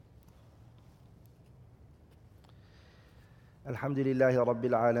الحمد لله رب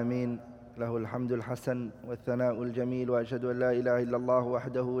العالمين له الحمد الحسن والثناء الجميل وأشهد أن لا إله إلا الله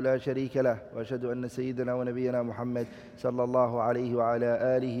وحده لا شريك له وأشهد أن سيدنا ونبينا محمد صلى الله عليه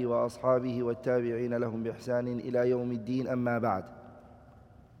وعلى آله وأصحابه والتابعين لهم بإحسان إلى يوم الدين أما بعد.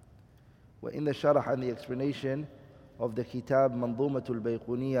 We're in the sharh and the explanation of the kitab Manzumatul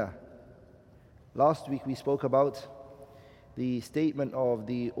Bayquniyah. Last week we spoke about the statement of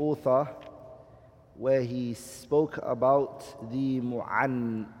the author where he spoke about the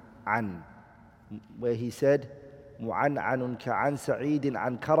mu'an'an, where he said mu'an'anun ka'an sa'idin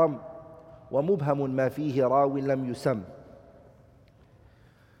an karam wa mubhamun ma fihi rawin lam yusam.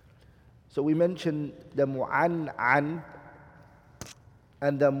 So we mentioned the mu'an'an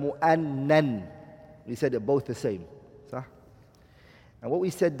and the mu'annan. We said they're both the same. And what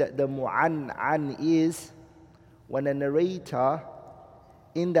we said that the mu'an'an is when a narrator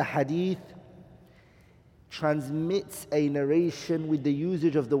in the hadith transmits a narration with the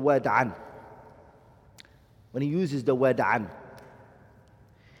usage of the word an. When he uses the word an.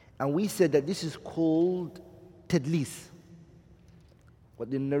 And we said that this is called tadlis.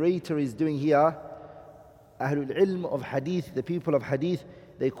 What the narrator is doing here, Ahlul Ilm of Hadith, the people of Hadith,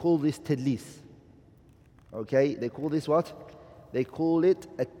 they call this tadlis. Okay, they call this what? They call it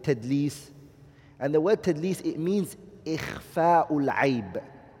a tadlis. And the word tadlis, it means ikhfa'ul aib.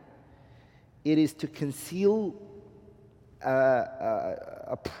 It is to conceal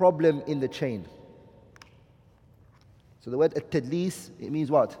a problem in the chain. So the word at-tadlis, it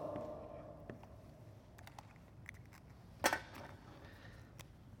means what?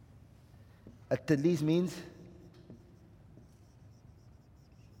 At-tadlis means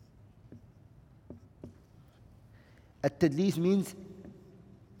at-tadlis means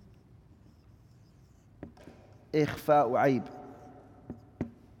ikhfa'u aib.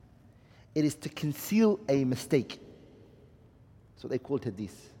 It is to conceal a mistake. So they call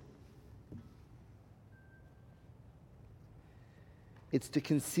tadlis. It's to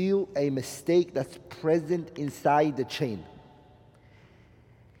conceal a mistake that's present inside the chain.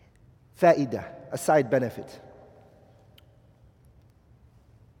 Fa'idah, a side benefit.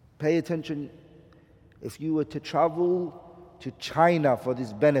 Pay attention. If you were to travel to China for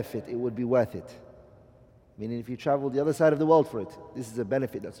this benefit, it would be worth it. Meaning if you travel the other side of the world for it, this is a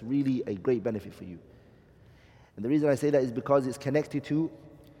benefit that's really a great benefit for you. And the reason I say that is because it's connected to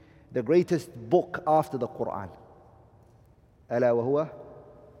the greatest book after the Quran. ألا وهو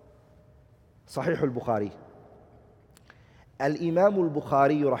صحيح البخاري. Al-Imam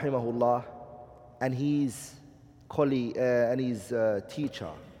al-Bukhari rahimahullah and his colleague and his teacher.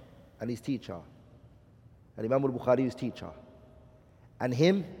 Al-Imam al-Bukhari is teacher. And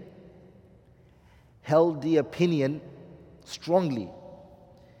him held the opinion strongly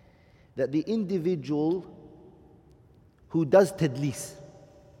that the individual who does tadlis,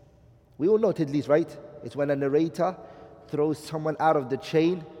 we all know tadlis, right? It's when a narrator throws someone out of the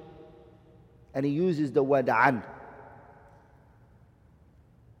chain and he uses the word an.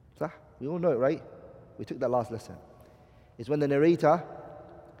 We all know it, right? We took that last lesson. It's when the narrator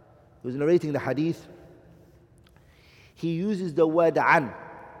who's narrating the hadith, he uses the word an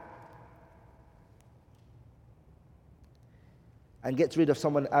and gets rid of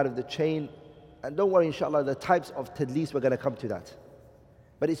someone out of the chain. And don't worry, inshallah, the types of tadlis, we're going to come to that.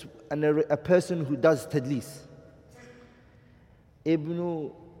 But it's a person who does tadlis.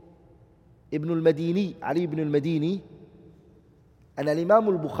 Ibn al-Madini, Ali ibn al-Madini, and Al-Imam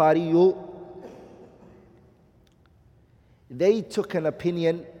al-Bukhari, they took an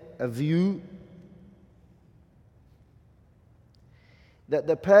opinion, a view, that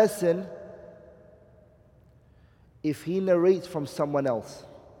the person, if he narrates from someone else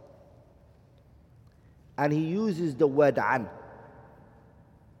and he uses the word an,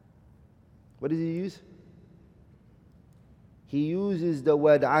 what does he use? He uses the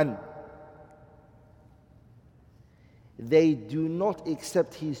word an. They do not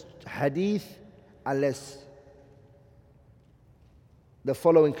accept his hadith unless the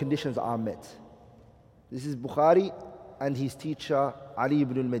following conditions are met. This is Bukhari and his teacher Ali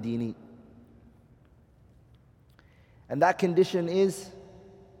ibn al-Madini. And that condition is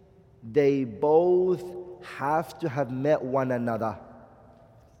they both have to have met one another.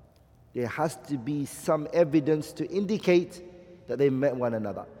 There has to be some evidence to indicate that they met one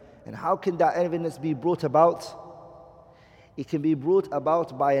another. And how can that evidence be brought about? It can be brought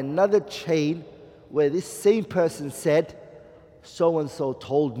about by another chain where this same person said, so and so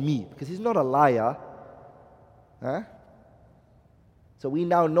told me. Because he's not a liar. So we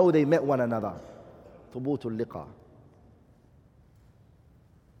now know they met one another. Thubutul liqa.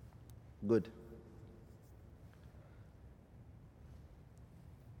 Good.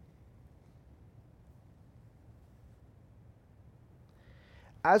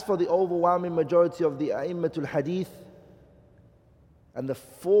 As for the overwhelming majority of the A'immatul Hadith, and the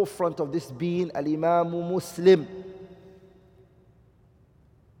forefront of this being Al-Imam Muslim,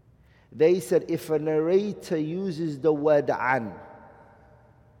 they said if a narrator uses the word an,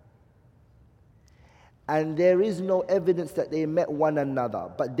 and there is no evidence that they met one another,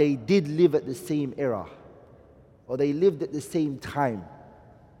 but they did live at the same era, or they lived at the same time,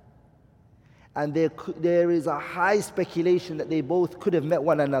 and there is a high speculation that they both could have met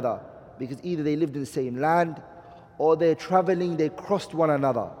one another, because either they lived in the same land, or they're traveling, they crossed one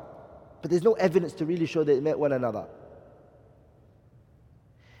another. But there's no evidence to really show they met one another.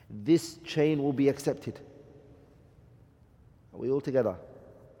 This chain will be accepted. Are we all together?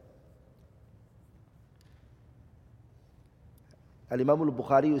 Al-Imam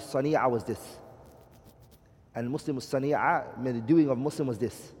al-Bukhari al-Sani'a was this. And Muslim al-Sani'a, the doing of Muslim was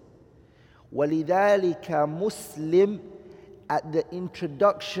this. وَلِذَلِكَ Muslim, at the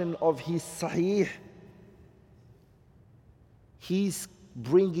introduction of his Sahih, he's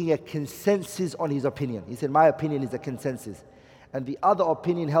bringing a consensus on his opinion. He said, my opinion is a consensus. And the other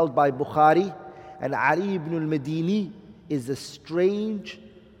opinion held by Bukhari and Ali ibn al-Madini is a strange,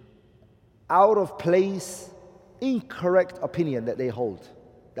 out of place, incorrect opinion that they hold,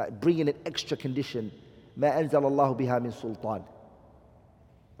 that bring in an extra condition. مَا أَنزَلَ اللَّهُ بِهَا مِن سُلْطَانٍ.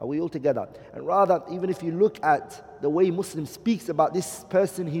 Are we all together? And rather, even if you look at the way Muslim speaks about this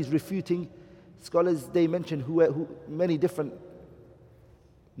person he's refuting, scholars, they mention who many different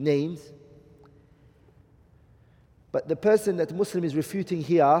names. But the person that Muslim is refuting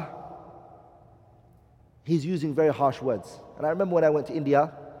here, he's using very harsh words. And I remember when I went to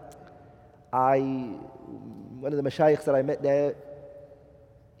India, one of the mashayikhs that I met there,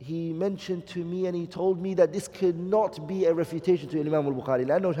 he mentioned to me and he told me that this could not be a refutation to Imam al-Bukhari.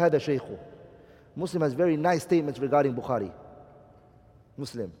 لأنه هذا شيخه. Muslim has very nice statements regarding Bukhari.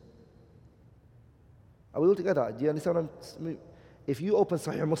 Muslim. Are we all together? Do you understand what I'm... If you open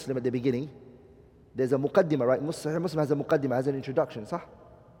Sahih Muslim at the beginning, there's a muqaddimah, right? Sahih Muslim has a muqaddimah, has an introduction, صح?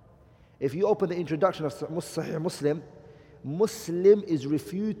 If you open the introduction of Sahih Muslim, Muslim is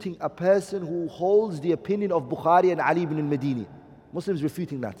refuting a person who holds the opinion of Bukhari and Ali ibn al-Madini. Muslim is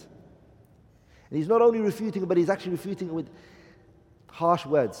refuting that. And he's not only refuting it, but he's actually refuting it with harsh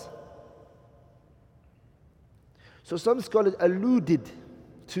words. So some scholars alluded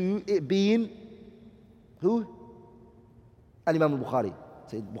to it being who? Al-Imam al-Bukhari.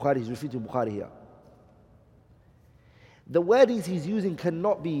 Say Bukhari, he's refuting Bukhari here. The wordings he's using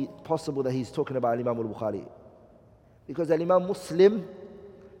cannot be possible that he's talking about Imam al-Bukhari. Because Imam Muslim,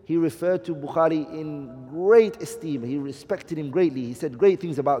 he referred to Bukhari in great esteem. He respected him greatly. He said great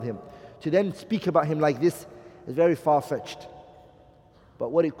things about him. To then speak about him like this is very far-fetched.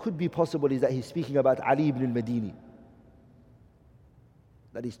 But what it could be possible is that he's speaking about Ali ibn al-Madini.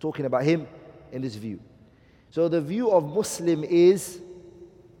 That he's talking about him in this view. So the view of Muslim is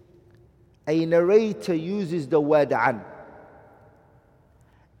a narrator uses the word an.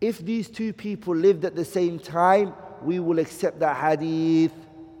 If these two people lived at the same time, we will accept that hadith.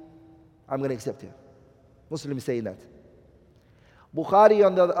 I'm going to accept it. Muslim is saying that. Bukhari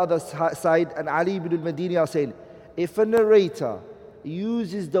on the other side and Ali ibn al-Madini are saying, if a narrator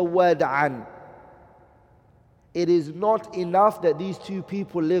uses the word an, it is not enough that these two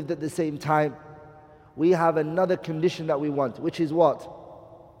people lived at the same time. We have another condition that we want, which is what?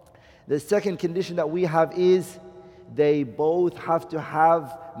 The second condition that we have is they both have to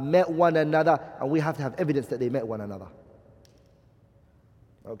have met one another, and we have to have evidence that they met one another.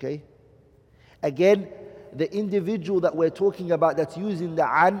 Okay? Again, the individual that we're talking about that's using the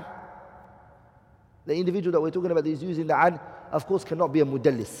an, the individual that we're talking about that is using the an, of course cannot be a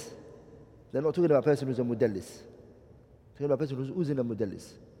mudallis. They're not talking about a person who's a mudallis. They're talking about a person who's using a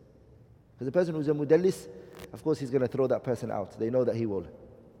mudallis. Because the person who's a mudallis, of course he's going to throw that person out. They know that he will.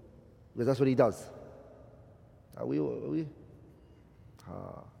 Because that's what he does. Are we?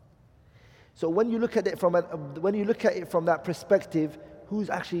 So when you look at it from that perspective, who's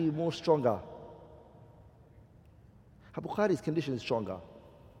actually more stronger? Bukhari's condition is stronger.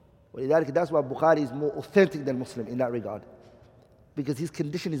 That's why Bukhari is more authentic than Muslim in that regard. Because his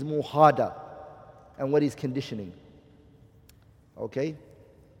condition is more harder and what he's conditioning. Okay?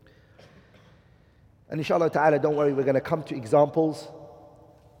 And inshallah ta'ala, don't worry, we're going to come to examples.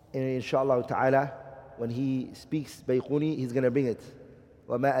 And inshallah ta'ala, when he speaks Bayquni, he's going to bring it.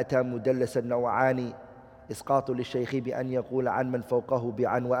 وَمَا أَتَى مُدَلَّسًا نَوْعَانِ إسقاط للشيخ بأن يقول عن من فوقه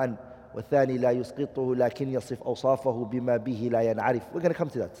بعن وأن والثاني لا يسقطه لكن يصف أوصافه بما به لا ينعرف. We're going to come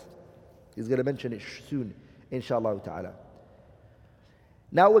to that. He's going to mention it soon, inshallah ta'ala.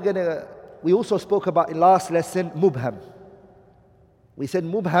 Now we also spoke about in last lesson, mubham. We said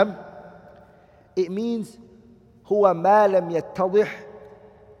mubham, it means هو ما لم يتضح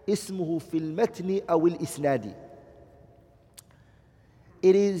اسمه في المتن أو الإسناد.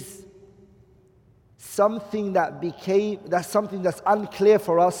 It is something that's something that's unclear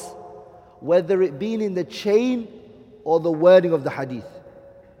for us, whether it being in the chain or the wording of the hadith.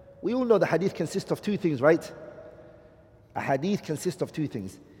 We all know the hadith consists of two things, right? A hadith consists of two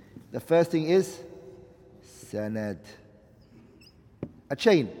things. The first thing is sanad, a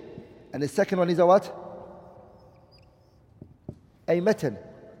chain. And the second one is a what? A matan.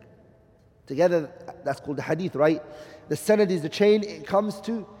 Together, that's called the hadith, right? The sanad is the chain it comes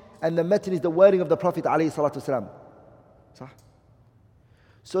to, and the matan is the wording of the Prophet ﷺ.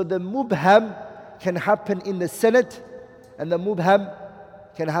 So the mubham can happen in the sanad, and the mubham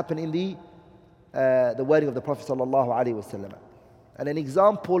can happen in the wording of the Prophet ﷺ. And an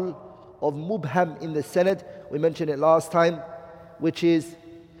example of mubham in the sanad, we mentioned it last time, which is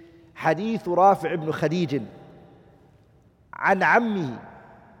hadith Rafi' ibn Khadij an ammihi.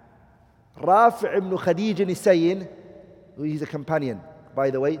 Rafi' ibn Khadij is saying, he's a companion, by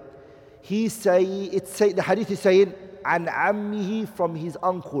the way. The hadith is saying, an ammihi, from his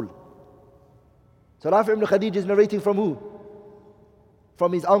uncle. So Rafi' ibn Khadij is narrating from who?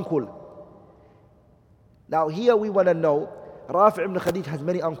 From his uncle. Now here we want to know, Rafi' ibn Khadij has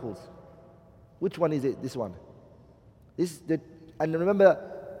many uncles. Which one is it? This one. And remember,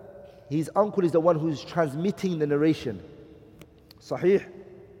 his uncle is the one who's transmitting the narration. Sahih.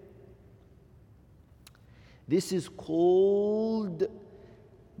 This is called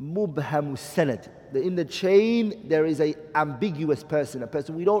mubhamu sanad. In the chain, there is an ambiguous person, a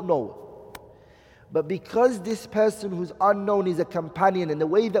person we don't know. But because this person who's unknown is a companion, and the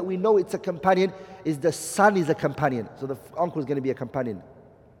way that we know it's a companion is the son is a companion. So the uncle is going to be a companion.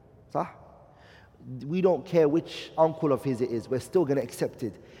 Sah? We don't care which uncle of his it is. We're still going to accept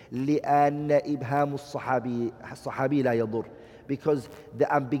it. لأن إبهام الصحابي لا يضر. Because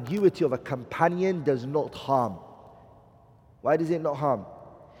the ambiguity of a companion does not harm. Why does it not harm?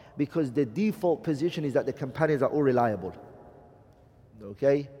 Because the default position is that the companions are all reliable.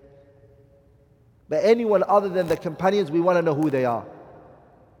 Okay? But anyone other than the companions, we want to know who they are.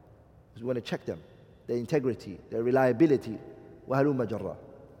 Because we want to check them, their integrity, their reliability. وَهَلُمَّ جَرَّةً.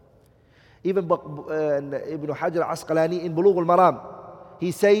 Even Ibn Hajar al-Asqalani in Bulugh al-Maram,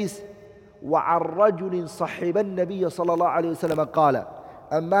 he says, وَعَنْ رَجُلٍ صَحِبَ النَّبِيَّ صَلَى اللَّهُ عَلَيْهِ وَسَلَّمَ قَالَ.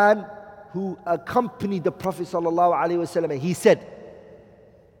 A man who accompanied the Prophet sallallahu alaihi wasallam, he said,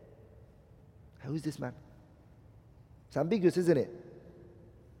 who is this man? It's ambiguous, isn't it?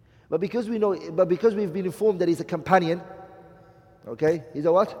 But because we've been informed that he's a companion, okay? He's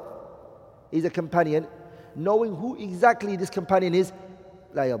a what? He's a companion. Knowing who exactly this companion is,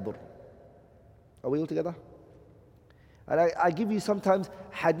 لا يضر. Are we all together? And I give you sometimes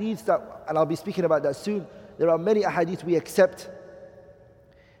hadiths that, and I'll be speaking about that soon. There are many hadiths we accept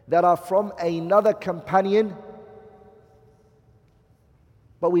that are from another companion,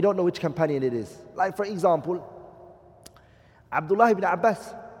 but we don't know which companion it is. Like for example, Abdullah ibn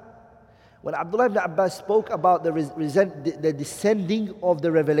Abbas. When Abdullah ibn Abbas spoke about the descending of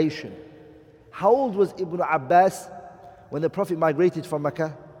the revelation, how old was Ibn Abbas when the Prophet migrated from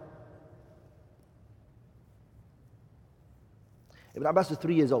Mecca? Ibn Abbas was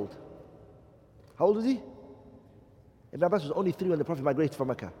 3 years old. How old was he? Ibn Abbas was only 3 when the Prophet migrated from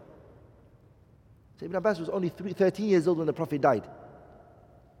Mecca. So Ibn Abbas was only 13 years old when the Prophet died.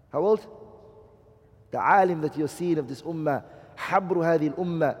 How old? The alim that you're seeing of this ummah, habru hadhi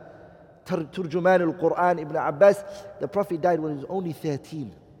al-ummah, turjuman al-Quran, Ibn Abbas, the Prophet died when he was only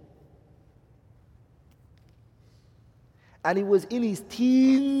 13. And he was in his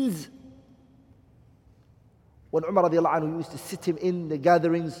teens when Umar radiallahu anhu used to sit him in the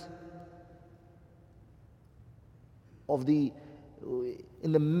gatherings of he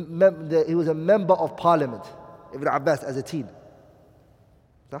was a member of parliament, Ibn Abbas, as a teen.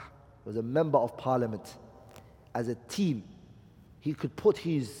 He was a member of parliament as a teen. He could put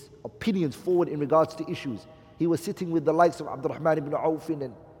his opinions forward in regards to issues. He was sitting with the likes of Abdurrahman ibn Auf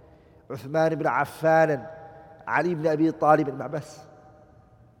and Uthman ibn Affan and Ali ibn Abi Talib and Ibn Abbas,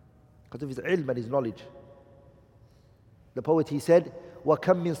 because of his ilm and his knowledge. The poet, he said,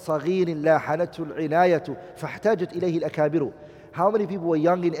 وَكَمْ مِنْ صَغِيرٍ لَا حَنَتْهُ الْعِنَايَةُ فَاحْتَاجَتْ إِلَيْهِ الْأَكَابِرُ. How many people were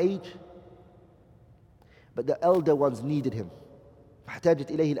young in age, but the elder ones needed him? فَاحْتَاجَتْ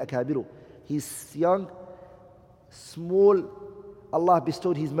إِلَيْهِ الْأَكَابِرُ. He's young, small, Allah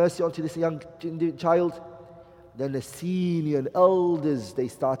bestowed His mercy onto this young child. Then the senior and elders, they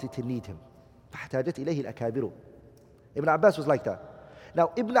started to need him. فَاحْتَاجَتْ إِلَيْهِ الْأَكَابِرُ. Ibn Abbas was like that.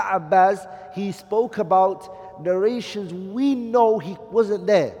 Now Ibn Abbas, he spoke about narrations we know he wasn't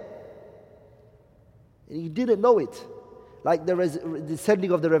there. He didn't know it. Like the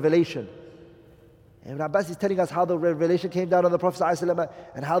descending of the revelation. Ibn Abbas is telling us how the revelation came down on the Prophet ﷺ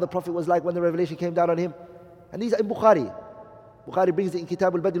and how the Prophet was like when the revelation came down on him. And these are in Bukhari. Bukhari brings it in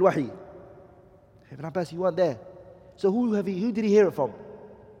Kitab al-Badi al-Wahi. Ibn Abbas, you weren't there. So who did he hear it from?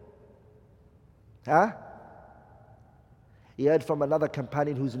 Huh? He heard from another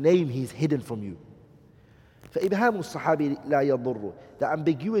companion whose name he's hidden from you. فإبهام الصحابي لا يضر. The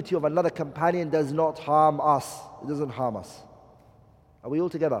ambiguity of another companion does not harm us. It doesn't harm us. Are we all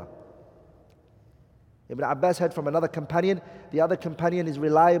together? Ibn Abbas heard from another companion. The other companion is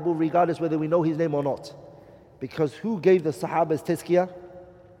reliable regardless whether we know his name or not. Because who gave the Sahabas tazkiyah?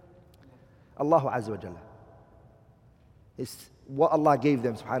 Allahu Azza wa Jalla. It's what Allah gave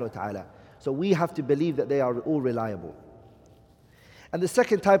them, subhanahu wa ta'ala. So we have to believe that they are all reliable. And the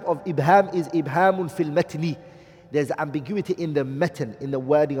second type of ibham is ibhamun fil matni. There's ambiguity in the matan, in the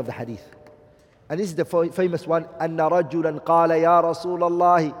wording of the hadith. And this is the famous one. Anna rajulan qala ya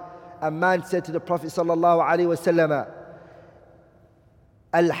Rasulullah. A man said to the Prophet sallallahu alaihi wasallam,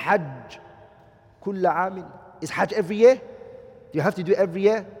 Al-Hajj kulla amin. Is Hajj every year? Do you have to do it every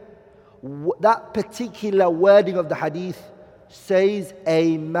year? That particular wording of the hadith says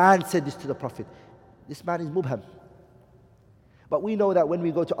a man said this to the Prophet. This man is mubham. But we know that when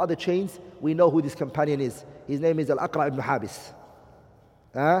we go to other chains, we know who this companion is. His name is Al-Aqra ibn Habis.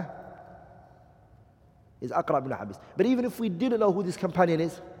 Is Aqra ibn Habis. But even if we didn't know who this companion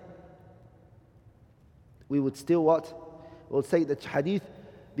is, we would still what? We'll say the hadith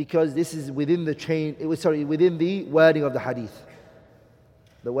because this is within the chain, within the wording of the hadith.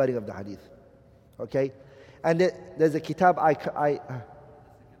 The wording of the hadith. Okay? And there's a kitab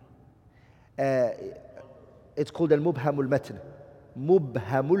it's called Al-Mubhamul Matn.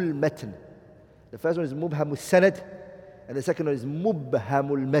 Mubhamul Matn. The first one is Mubhamul Sanad, and the second one is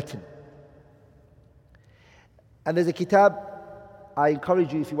Mubhamul Matn. And there's a kitab, I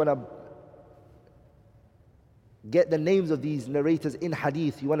encourage you if you want to get the names of these narrators in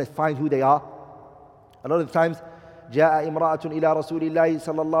hadith, you want to find who they are. A lot of times, جاء امرأة إلى رسول الله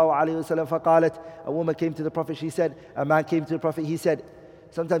صلى الله عليه وسلم فقالت, a woman came to the Prophet, she said, a man came to the Prophet, he said.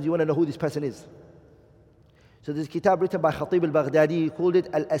 Sometimes you want to know who this person is. So this kitab written by Khatib al-Baghdadi, he called it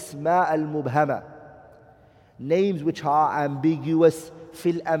Al-Asma' al-Mubhama. Names which are ambiguous,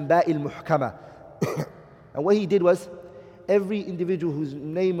 fil anba' al-muhkama. And what he did was, every individual whose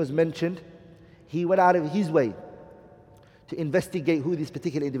name was mentioned, he went out of his way to investigate who this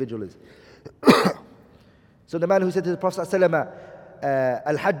particular individual is. So the man who said to the Prophet ﷺ,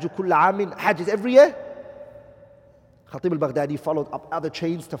 Al-Hajj kulla amin, Hajj is every year? Khatib al-Baghdadi followed up other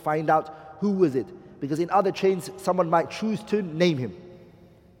chains to find out who was it. Because in other chains, someone might choose to name him.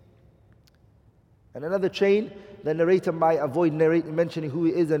 And another chain, the narrator might avoid mentioning who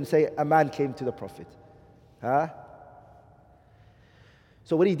he is and say, a man came to the Prophet.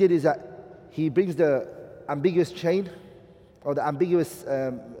 So what he did is that he brings the ambiguous chain, or the ambiguous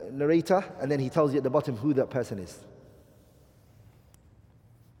narrator, and then he tells you at the bottom who that person is.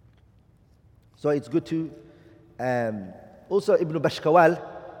 So it's good to... also Ibn Bashkawal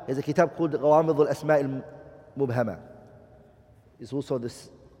has a kitab called Ghawamid al-Asma' al-Mubhama. It's also this.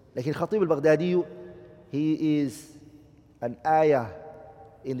 Like in Khatib al-Baghdadi, he is an ayah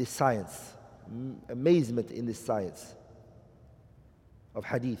in this science, amazement in this science of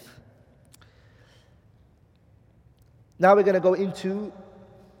hadith. Now we're going to go into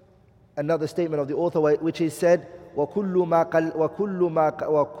another statement of the author, which is said, وَكُلُّ مَا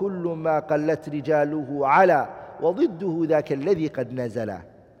قَلَّتْ رِجَالُهُ عَلَى وَضِدُّهُ ذَاكَ الَّذِي قَدْ نَزَلَ.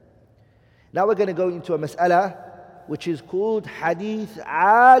 Now we're going to go into a mas'ala which is called Hadith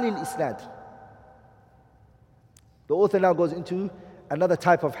Ali al-Isnad. The author now goes into another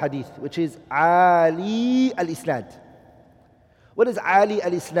type of hadith, which is Ali al-Isnad. What does Ali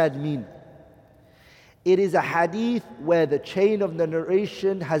al-Isnad mean? It is a hadith where the chain of the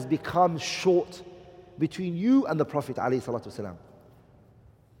narration has become short between you and the Prophet alayhi salatu wasalam.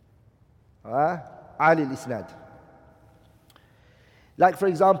 Ali al-Isnad. Like for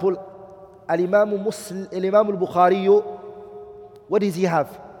example, Al-Imam al-Bukhari, what does he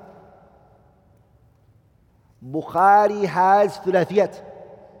have? Bukhari has thulathiyat.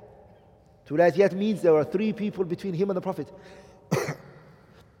 Thulathiyat means there are 3 people between him and the Prophet.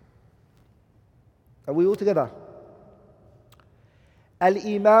 Are we all together?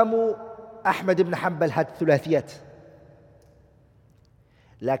 Al-Imam Ahmad ibn Hanbal had thulathiyat.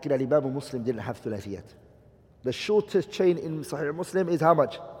 Lakin Al-Imam Muslim didn't have thulathiyat. The shortest chain in Sahih Muslim is how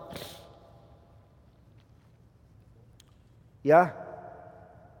much? Yeah?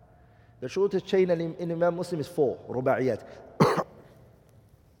 The shortest chain in Imam Muslim is 4, ruba'iyat.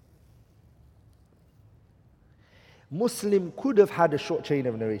 Muslim could have had a short chain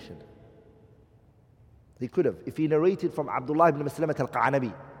of narration. He could have, if he narrated from Abdullah ibn Maslamat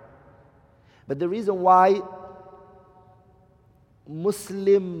al-Qa'nabi. But the reason why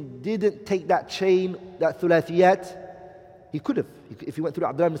Muslim didn't take that chain, that thulathiyat, he could have, if he went through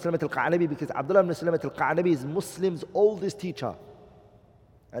Abdullah ibn Maslamat al-Qa'nabi, because Abdullah ibn Maslamat al-Qa'nabi is Muslim's oldest teacher.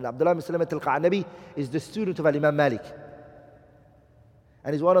 And Abdullah ibn Maslamat al-Qa'nabi is the student of Imam Malik.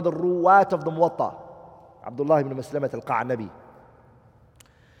 And he's one of the ruwat of the Muwatta. Abdullah ibn Maslamat al-Qa'nabi.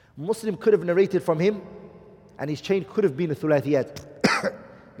 Muslim could have narrated from him, and his chain could have been a thulathiyat.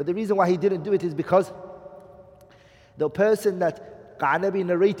 But the reason why he didn't do it is because the person that Qa'nabi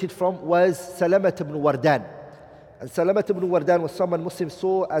narrated from was Salamat ibn Wardan. And Salamat ibn Wardan was someone Muslim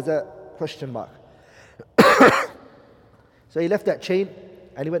saw as a question mark. So he left that chain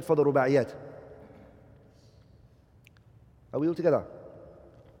and he went for the ruba'iyat. Are we all together?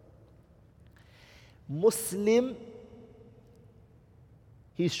 Muslim,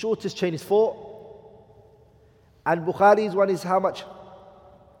 his shortest chain is 4. And Bukhari's one is how much?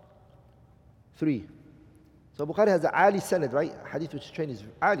 3. So Bukhari has a Ali sanad, right? Hadith which chain is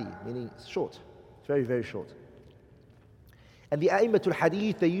Ali, meaning it's short. It's very, very short. And the A'immatul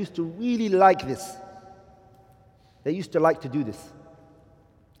Hadith, they used to really like this. They used to like to do this.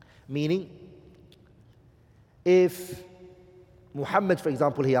 Meaning, if Muhammad, for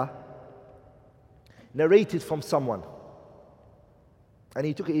example, here, narrated from someone, and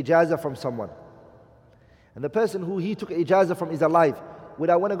he took an ijazah from someone, and the person who he took an ijazah from is alive, would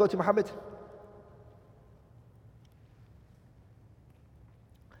I want to go to Muhammad?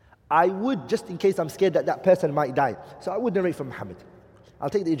 I would, just in case I'm scared that that person might die. So I would narrate from Muhammad. I'll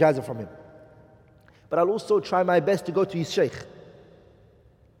take the ijazah from him. But I'll also try my best to go to his shaykh,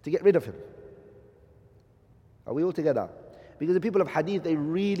 to get rid of him. Are we all together? Because the people of hadith, they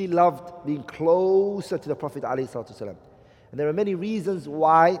really loved being closer to the Prophet ﷺ. And there are many reasons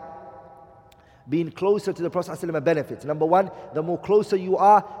why being closer to the Prophet ﷺ benefits. Number one, the more closer you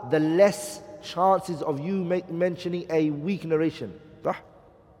are, the less chances of you mentioning a weak narration.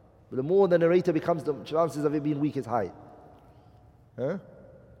 The more the narrator becomes, the chances of it being weak is high.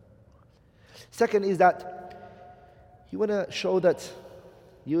 Second is that you want to show that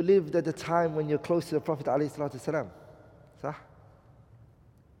you lived at a time when you're close to the Prophet ﷺ. Now,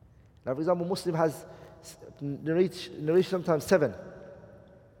 for example, Muslim has narration sometimes 7.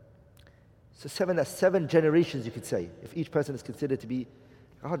 So 7, that's 7 generations, you could say, if each person is considered to be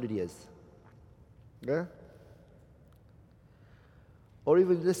 100 years. Yeah? Or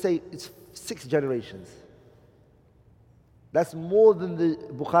even, let's say, it's 6 generations. That's more than the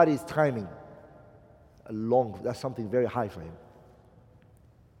Bukhari's timing. That's something very high for him.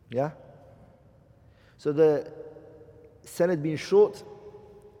 Yeah? So the sanad being short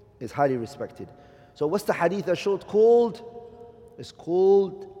is highly respected. So what's the hadith that's short called? It's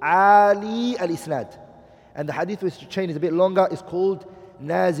called Ali al-Isnad. And the hadith which chain is a bit longer is called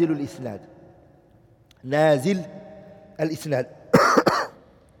Nazil al-Isnad. Nazil al-Isnad.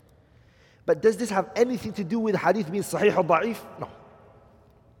 But does this have anything to do with hadith being sahih or da'if? No.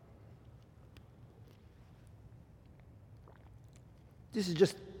 This is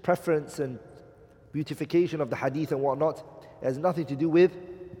just preference and beautification of the hadith and whatnot. It has nothing to do with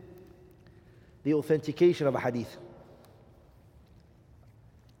the authentication of a hadith.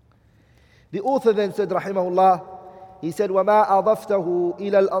 The author then said, rahimahullah, he said, وَمَا أَضَفْتَهُ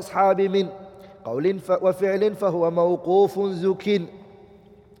إِلَى الْأَصْحَابِ مِنْ قَوْلٍ وَفِعْلٍ فَهُوَ مَوْقُوفٌ زُكٍ.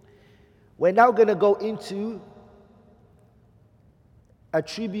 We're now going to go into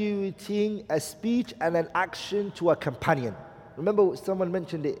attributing a speech and an action to a companion. Remember, someone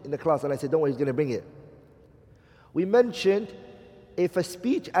mentioned it in the class and I said, don't worry, he's going to bring it. We mentioned if a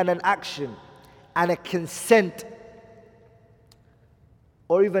speech and an action and a consent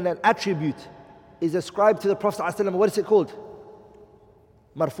or even an attribute is ascribed to the Prophet ﷺ, what is it called?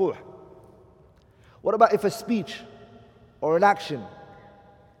 Marfu'. What about if a speech or an action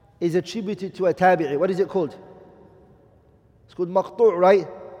is attributed to a tabi'i? What is it called? It's called maqtu', right?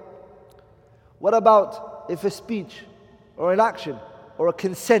 What about if a speech or an action or a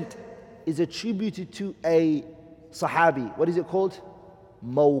consent is attributed to a sahabi? What is it called?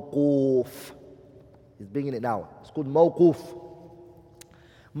 Mawquf. He's bringing it now. It's called mawquf.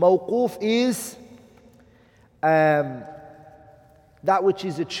 Mawquf is that which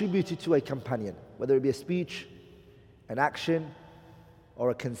is attributed to a companion, whether it be a speech, an action, or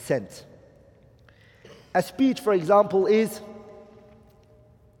a consent. A speech, for example, is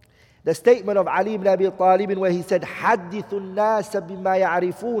The statement of Ali ibn Abi Talib where he said, حَدِّثُ النَّاسَ بِمَا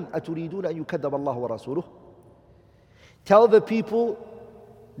يَعْرِفُونَ أَتُرِيدُونَ أَن يُكَذَّبَ اللَّهُ وَرَسُولُهُ. Tell the people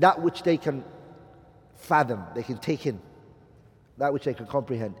that which they can fathom, they can take in, that which they can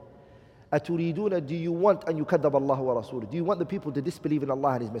comprehend. أَتُرِيدُونَ, do you want أَن يُكَذَّبَ اللَّهُ وَرَسُولُهُ? Do you want the people to disbelieve in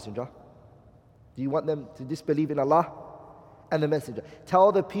Allah and His Messenger? Do you want them to disbelieve in Allah and the Messenger?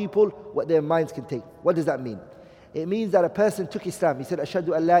 Tell the people what their minds can take. What does that mean? It means that a person took Islam. He said, أشهد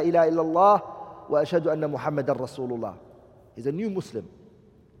أن لا إله إلا الله وأشهد أن محمدا رسول الله. He's a new Muslim.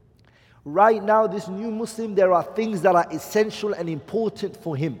 Right now, this new Muslim, there are things that are essential and important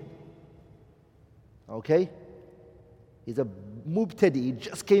for him. Okay? He's a mubtadi. He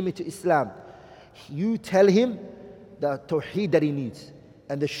just came into Islam. You tell him the tawheed that he needs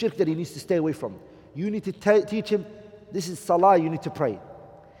and the shirk that he needs to stay away from. You need to teach him, this is salah, you need to pray.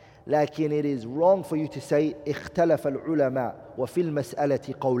 لكن it is wrong for you to say اختلف العلماء وفي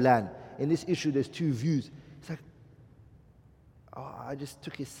المسألة قولان. In this issue there's two views. It's like, oh, I just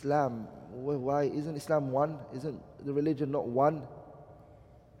took Islam. Why isn't Islam one? Isn't the religion not one?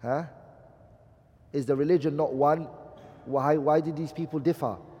 Huh? Is the religion not one? Why did these people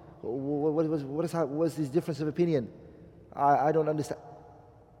differ? What is this difference of opinion? I don't understand.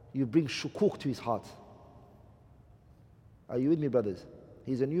 You bring shukuk to his heart. Are you with me, brothers?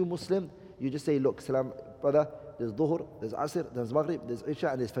 He's a new Muslim. You just say, look, salam, brother, there's Dhuhr, there's Asr, there's Maghrib, there's Isha,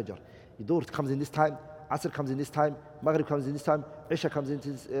 and there's Fajr. Dhuhr comes in this time, Asr comes in this time, Maghrib comes in this time, Isha comes in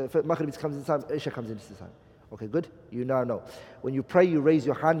this, Maghrib comes in this time, Isha comes in this time. Okay, good? You now know. When you pray, you raise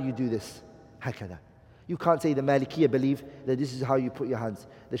your hand, you do this. Hakada. You can't say the Malikiyya believe that this is how you put your hands.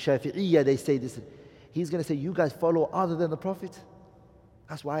 The Shafi'iyya, they say this. He's going to say, you guys follow other than the Prophet.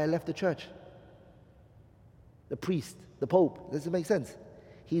 That's why I left the church. The priest, the Pope. Does it make sense?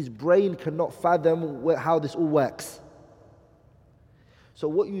 His brain cannot fathom how this all works. So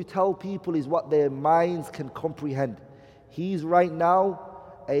what you tell people is what their minds can comprehend. He's right now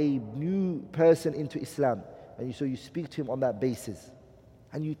a new person into Islam. And so you speak to him on that basis.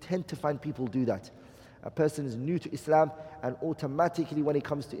 And you tend to find people do that. A person is new to Islam and automatically when it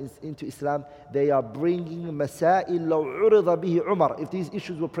comes into Islam, they are bringing مسائل لو عرض به عمر. If these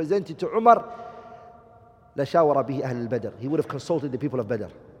issues were presented to Umar, لشاور به أهل البدر. He would have consulted the people of Badr.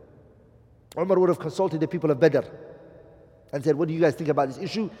 Umar would have consulted the people of Badr and said, what do you guys think about this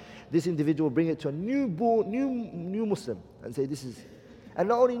issue? This individual will bring it to a new Muslim and say this is, and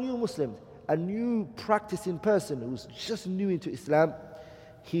not only new Muslims, a new practicing person who's just new into Islam,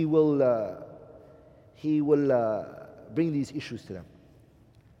 he will bring these issues to them.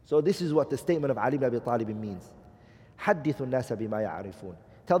 So this is what the statement of Ali ibn Abi Talib means. حدث الناس بما يعرفون.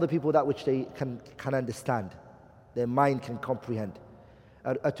 Tell the people that which they can understand, their mind can comprehend.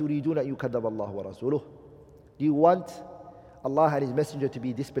 أتريدون أن يكذب الله ورسوله. Do you want Allah and His Messenger to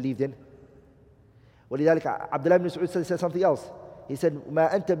be disbelieved in? ولذلك عبد الله بن مسعود said something else. He said,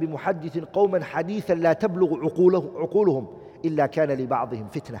 ما أنت بمحدث قوما حديثا لا تبلغ عقولهم إلا كان لبعضهم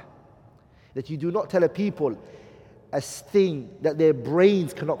فتنة. That you do not tell a people a thing that their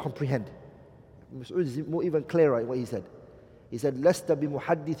brains cannot comprehend. Mas'ud is more even clearer in what he said. He said, لست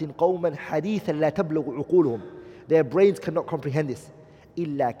بمحدث قوما حديثا لا تبلغ عقولهم. Their brains cannot comprehend this.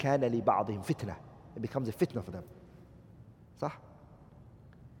 إلا كان لبعضهم فتنة. It becomes a fitna for them. صح?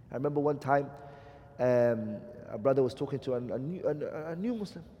 I remember one time a brother was talking to a new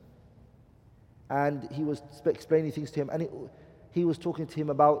Muslim, and he was explaining things to him, and he was talking to him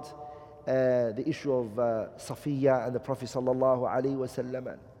about the issue of Safiya and the Prophet sallallahu alaihi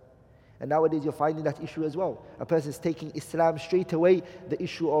wasallam. And nowadays you're finding that issue as well. A person is taking Islam straight away, the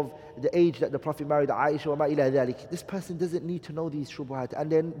issue of the age that the Prophet married Aisha wa ma ila dhalik. This person doesn't need to know these shubuhat,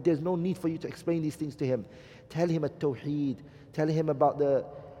 and then there's no need for you to explain these things to him. Tell him at Tawheed, tell him about the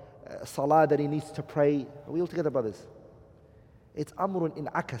salah that he needs to pray. Are we all together, brothers? It's amrun in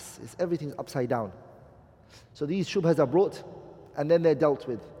akas, it's everything's upside down. So these shubhas are brought and then they're dealt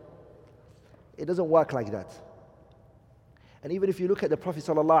with. It doesn't work like that. And even if you look at the Prophet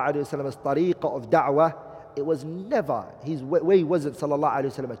ﷺ's tariqah of da'wah, it was never, his way wasn't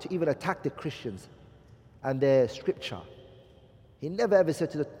ﷺ to even attack the Christians and their scripture. He never ever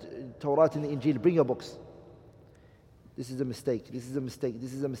said to the Torah and the Injil, bring your books. This is a mistake, this is a mistake,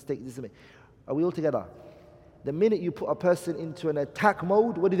 this is a mistake, this is a mistake. Are we all together? The minute you put a person into an attack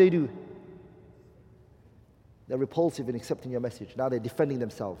mode, what do? They're repulsive in accepting your message. Now they're defending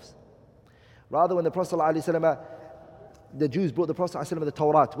themselves. Rather, when the Prophet ﷺ, the Jews brought the Prophet ﷺ the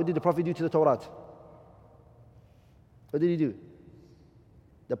Torah, what did the Prophet do to the Torah? What did he do?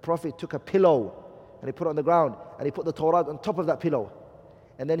 The Prophet took a pillow and he put it on the ground and he put the Torah on top of that pillow.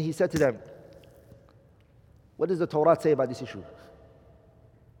 And then he said to them, what does the Torah say about this issue?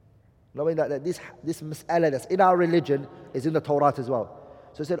 Knowing that this mas'ala that's in our religion is in the Torah as well.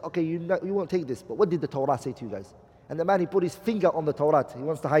 So he said, okay, you won't take this, but what did the Torah say to you guys? And the man, he put his finger on the Torah. He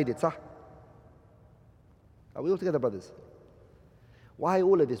wants to hide it, sah? Are we all together, brothers? Why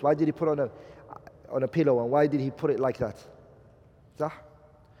all of this? Why did he put on a pillow, and why did he put it like that? Sah?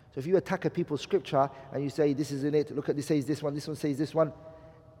 So if you attack a people's scripture and you say, this isn't it, look at this says this one says this one,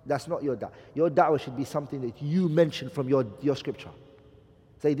 that's not your da'wah. Your da'wah should be something that you mention from your scripture.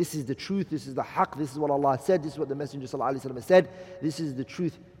 Say, this is the truth, this is the haqq, this is what Allah said, this is what the Messenger ﷺ said, this is the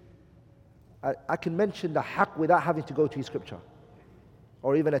truth. I can mention the haqq without having to go to his scripture.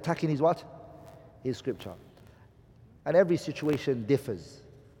 Or even attacking his what? His scripture. And every situation differs.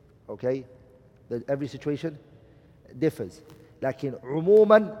 Okay? Every situation differs. Like in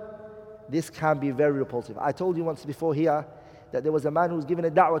umuman, this can be very repulsive. I told you once before here that there was a man who was giving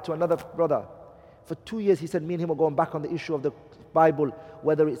a da'wah to another brother. For 2 years he said, me and him are going back on the issue of the Bible,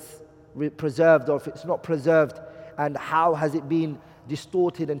 whether it's preserved or if it's not preserved, and how has it been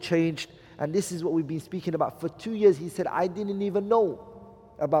distorted and changed. And this is what we've been speaking about. For 2 years he said, I didn't even know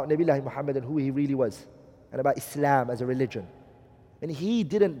about Nabiullah Muhammad and who he really was, and about Islam as a religion. And he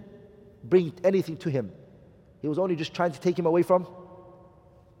didn't bring anything to him. He was only just trying to take him away from.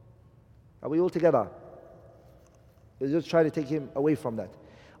 Are we all together? He was just trying to take him away from that.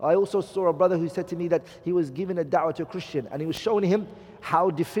 I also saw a brother who said to me that he was giving a da'wah to a Christian, and he was showing him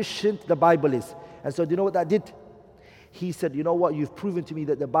how deficient the Bible is. And so do you know what that did? He said, you know what, you've proven to me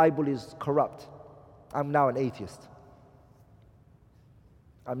that the Bible is corrupt. I'm now an atheist.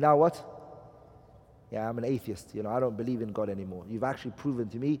 I'm now what? Yeah, I'm an atheist. I don't believe in God anymore. You've actually proven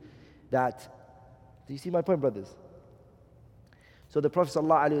to me that. Do you see my point, brothers? So the Prophet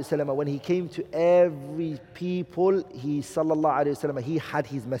ﷺ, when he came to every people, he had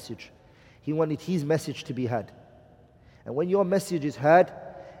his message. He wanted his message to be heard. And when your message is heard,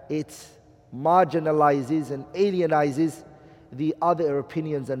 it marginalizes and alienizes the other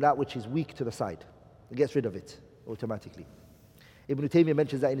opinions and that which is weak to the side. It gets rid of it automatically. Ibn Taymiyyah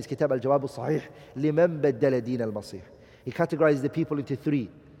mentions that in his Kitab al-Jawab al-Sahih, لِمَنْ بَدَّلَ دِينَ الْمَصِيحِ. He categorizes the people into three.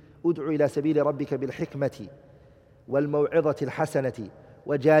 ادْعُ إِلَى سَبِيلِ رَبِّكَ بِالْحِكْمَةِ وَالْمَوْعِظَةِ الْحَسَنَةِ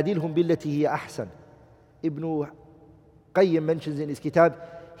وَجَادِلْهُمْ بِالَّتِي هِيَ أَحْسَنُ. Ibn Qayyim mentions in his Kitab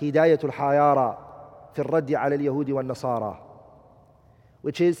هِدَايَةُ الْحَيَارَى فِي الرَّدِّ عَلَى الْيَهُودِ وَالنَّصَارَى,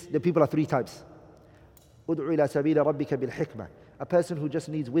 which is, the people are three types. ادْعُ إِلَى سَبِيلِ رَبِّكَ بِالْحِكْمَةِ, a person who just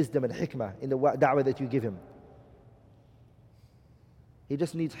needs wisdom and hikmah in the da'wah that you give him. He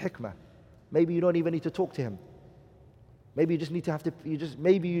just needs hikmah. Maybe you don't even need to talk to him. Maybe you just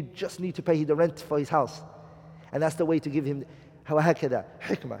need to pay the rent for his house. And that's the way to give him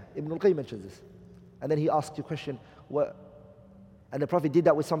hikmah. Ibn al-Qayyim mentions this. And then he asked you a question, what? And the Prophet did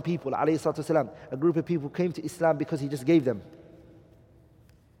that with some people, alayhi salatu wasalam. A group of people came to Islam because he just gave them.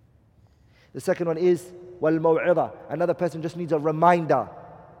 The second one is wal maw'idha. Another person just needs a reminder.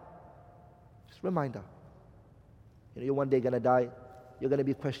 Just reminder. You're one day going to die. You're going to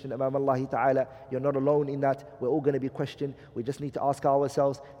be questioned amam Allah Ta'ala. You're not alone in that. We're all going to be questioned. We just need to ask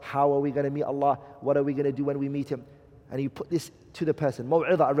ourselves, how are we going to meet Allah? What are we going to do when we meet Him? And you put this to the person.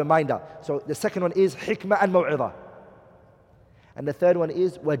 Maw'idha, a reminder. So the second one is hikmah and maw'idha. And the third one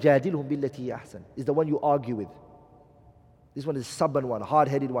is wajadilhum billati ahsan. Is the one you argue with. This one is a stubborn one, a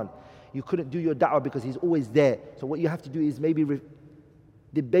hard-headed one. You couldn't do your da'wah because he's always there. So what you have to do is maybe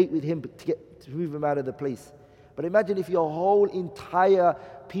debate with him to move him out of the place. But imagine if your whole entire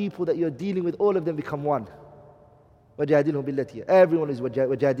people that you're dealing with, all of them become one. وَجَادِلْهُمْ بِالَّتِي. Everyone is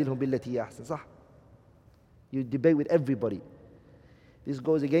وَجَادِلْهُمْ بِالَّتِي أَحْسَنُ. صح? You debate with everybody. This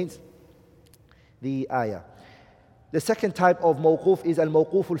goes against the ayah. The second type of mawquf is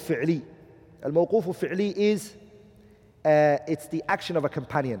al-mawquf al-fi'li. Al-mawquf al-fi'li is, it's the action of a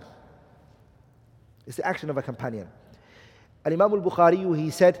companion. It's the action of a companion. Al-Imam al-Bukhari, he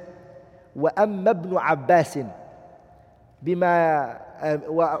said, وَأَمَّا ابْنُ عَبَّاسٍ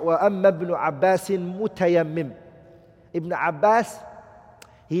وَأَمَّا ابْنُ عَبَّاسٍ مُتَيَمِّمٍ. Ibn Abbas,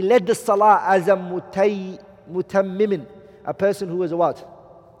 he led the salah as a mutammimin, a person who was a what?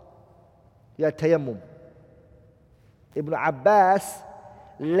 He had tayammum. Ibn Abbas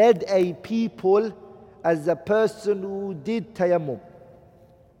led a people as a person who did tayammum.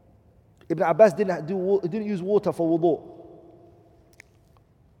 Ibn Abbas didn't use water for wudu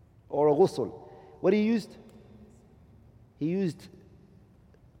or a ghusl. What he used? He used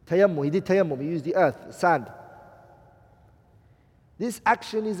tayammum. He did tayammum. He used the earth, sand. This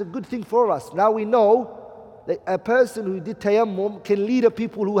action is a good thing for us. Now we know that a person who did tayammum can lead a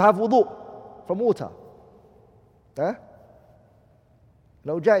people who have wudu from water. Huh?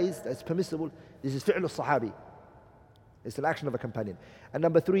 No jaiz, that's permissible. This is fi'l al-sahabi. It's an action of a companion. And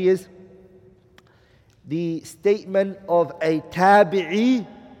number 3 is the statement of a tabi'i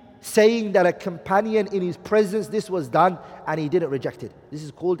saying that a companion in his presence this was done and he didn't reject it. This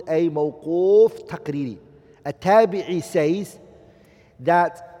is called a mawquf taqriri. A tabi'i says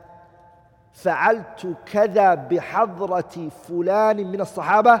that فعلت كذا بحضرة فلان من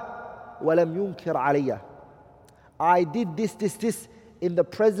الصحابة ولم ينكر علي. I did this in the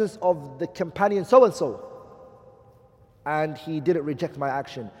presence of the companion so and so, and he didn't reject my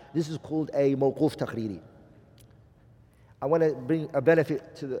action. This is called a mawquf taqriri. I want to bring a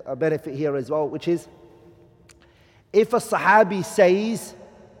benefit here as well, which is if a sahabi says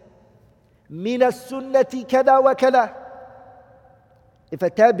min as-sunnati kada wa kada. If a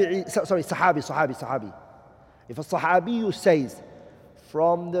sahabi. If a sahabi says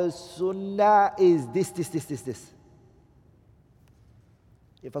from the sunnah is this.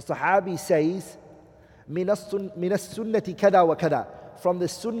 If a sahabi says min as-sunnati kada wa kada, from the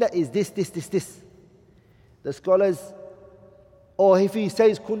sunnah is this. The scholars, or if he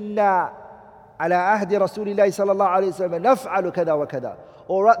says kunna ala ahdi rasulillahi sallallahu alayhi wa sallam naf'alu kada wa kada,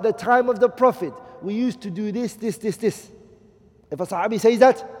 or at the time of the Prophet we used to do this. If a sahabi says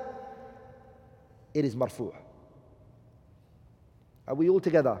that, it is marfu'. Are we all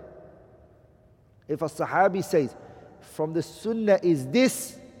together? If a sahabi says from the sunnah is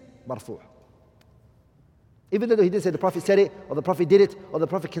this, marfu'. Even though he didn't say the Prophet said it, or the Prophet did it, or the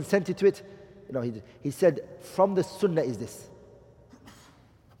Prophet consented to it. He said from the sunnah is this.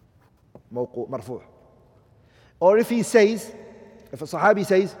 Marfu'. Or if a sahabi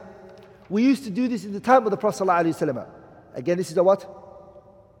says, we used to do this in the time of the Prophet sallallahu alaihi wasallam. Again, this is a what?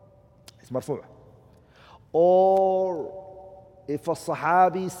 It's marfu'. Or if a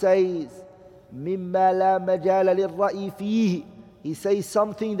sahabi says مما لا مجال للرأي فيه, he says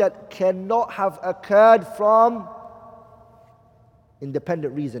something that cannot have occurred from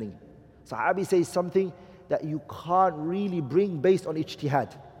independent reasoning. Sahabi says something that you can't really bring based on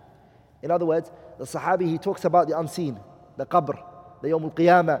ijtihad. In other words, the sahabi, he talks about the unseen, the qabr, the yawm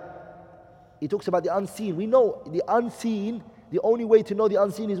al-qiyamah. He talks about the unseen. We know the unseen, the only way to know the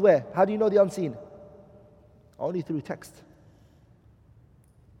unseen is where? How do you know the unseen? Only through text.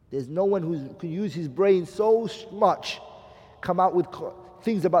 There's no one who can use his brain so much, come out with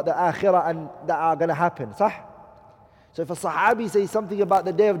things about the akhirah and that are going to happen. Sah? So if a sahabi says something about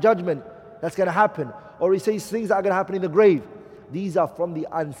the day of judgment that's going to happen, or he says things that are going to happen in the grave, these are from the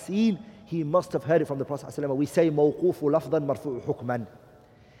unseen. He must have heard it from the Prophet ﷺ. We say mawqufu lafdan marfu'u hukman.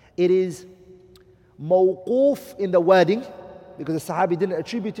 It is mawquf in the wording, because the sahabi didn't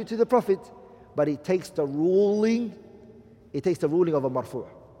attribute it to the Prophet, but it takes the ruling of a marfu'.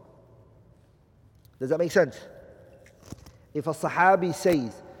 Does that make sense? If a sahabi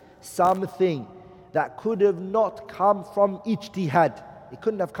says something that could have not come from ijtihad, it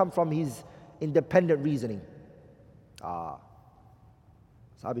couldn't have come from his independent reasoning. Sahabi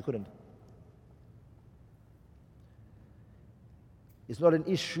couldn't. It's not an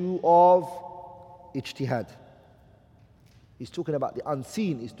issue of ijtihad. He's talking about the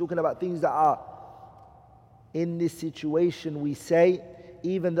unseen. He's talking about things that are in this situation. We say,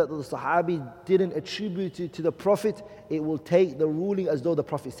 even that the Sahabi didn't attribute it to the Prophet, it will take the ruling as though the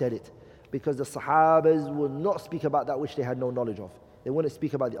Prophet said it. Because the Sahabas will not speak about that which they had no knowledge of. They wouldn't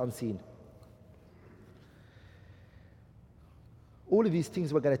speak about the unseen. All of these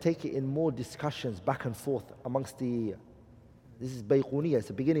things, we're going to take it in more discussions back and forth amongst this is Bayquniyah, it's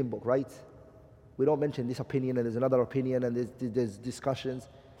a beginning book, right? We don't mention this opinion and there's another opinion and there's discussions.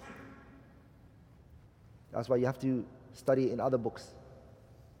 That's why you have to study it in other books.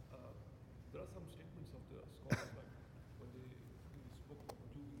 There are some statements of the scholars, like when they spoke about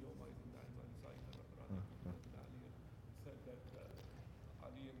two Yawmaid in the Anzal Sa'id and Ali, said that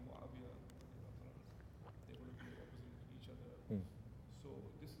Ali and Muawiyah, they were opposite each other. So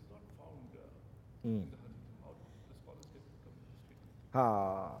this is not found in the hadith. How do the scholars get to come to this statement?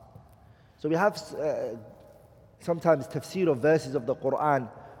 So we have sometimes tafsir of verses of the Quran,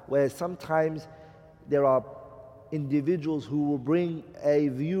 where sometimes there are individuals who will bring a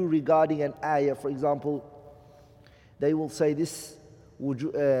view regarding an ayah. For example, they will say this,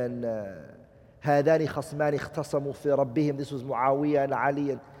 هَذَانِ خَصْمَانِ اخْتَصَمُوا فِي رَبِّهِمْ. This was Muawiyah and Ali,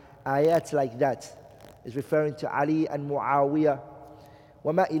 and ayats like that is referring to Ali and Muawiyah.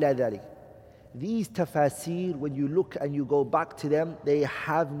 وَمَا إِلَى ذَلِكَ. These tafasir, when you look and you go back to them, they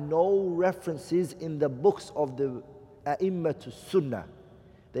have no references in the books of the A'immatus Sunnah.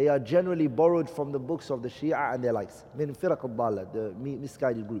 They are generally borrowed from the books of the Shia and their likes. Min firaq al-dalla, the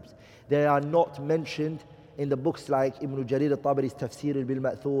misguided groups. They are not mentioned in the books like Ibn Jarir al-Tabari's Tafsir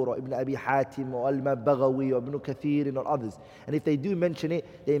al-Bil-Ma'thur, or Ibn Abi Hatim, or Al-Imam Baghawi, or Ibn Kathir, or others. And if they do mention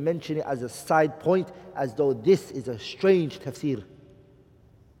it, they mention it as a side point, as though this is a strange tafsir.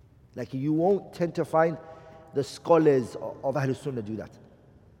 Like you won't tend to find the scholars of Ahlul Sunnah do that.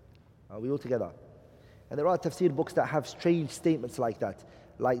 Are we all together? And there are tafsir books that have strange statements like that,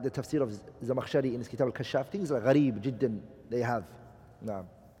 like the tafsir of Zamakhshari in his Kitab al-Kashaf. Things like gharib, jiddan, they have. Naam.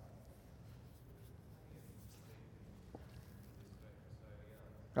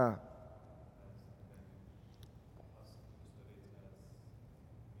 Ah.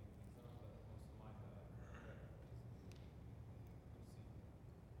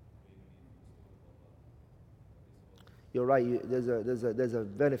 You're right, there's a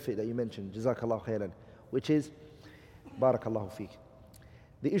benefit that you mentioned, Jazakallah khairan, which is, Barakallahu feek,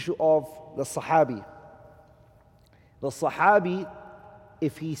 the issue of the Sahabi. The Sahabi,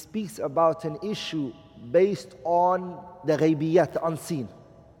 if he speaks about an issue based on the ghaybiyat, the unseen,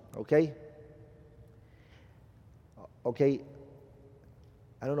 okay? Okay,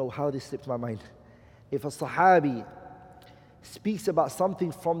 I don't know how this slipped my mind. If a Sahabi speaks about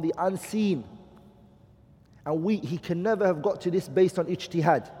something from the unseen, and he can never have got to this based on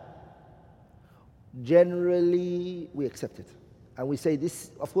ijtihad, generally we accept it. And we say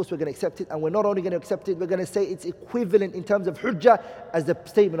this, of course we're going to accept it, and we're not only going to accept it, we're going to say it's equivalent in terms of hujjah as the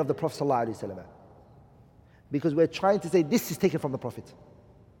statement of the Prophet ﷺ. Because we're trying to say this is taken from the Prophet.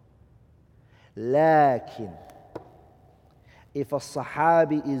 Lakin, if a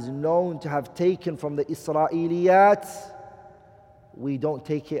Sahabi is known to have taken from the Isra'iliyat, we don't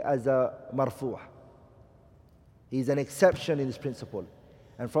take it as a marfu'. He's an exception in this principle.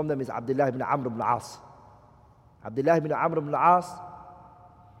 And from them is Abdullah ibn Amr ibn al-As. Abdullah ibn Amr ibn al-As,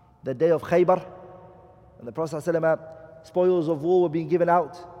 the day of Khaybar, when the Prophet ﷺ, spoils of war were being given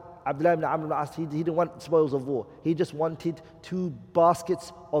out, Abdullah ibn Amr ibn al-As, he didn't want spoils of war. He just wanted 2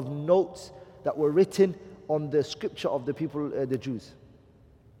 baskets of notes that were written on the scripture of the people, the Jews.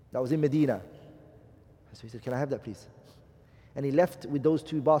 That was in Medina. So he said, can I have that please? And he left with those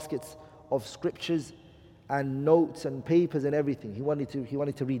 2 baskets of scriptures and notes and papers and everything. He wanted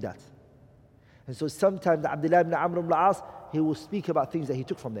to read that. And so sometimes Abdullah ibn Amr ibn al-As, he will speak about things that he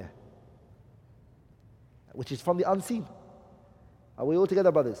took from there, which is from the unseen. Are we all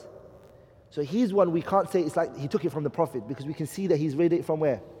together, brothers? So he's one we can't say it's like he took it from the Prophet, because we can see that he's read it from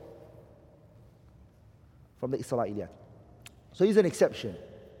where? From the Isra'iliyat. So he's an exception,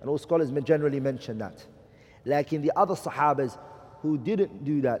 and all scholars generally mention that. Like in the other Sahabas who didn't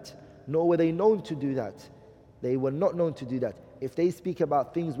do that, nor were they known to do that, they were not known to do that. If they speak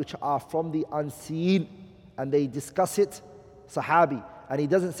about things which are from the unseen and they discuss it, Sahabi, and he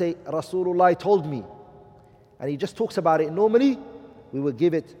doesn't say, Rasulullah told me, and he just talks about it normally, we will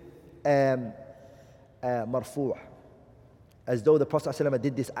give it marfu', as though the Prophet ﷺ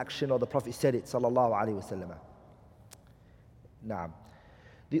did this action or the Prophet said it, sallallahu alayhi wa sallam. Naam.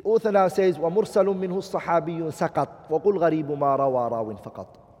 The author now says, وَمُرْسَلٌ مِّنْهُ الصَّحَابِيٌّ سَقَطْ وَقُلْ غَرِيبُ مَا رَوَى رَاوٍ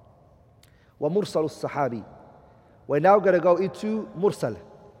فَقَطْ. وَمُرْسَلُ الصَّحَابِي. We're now going to go into Mursal.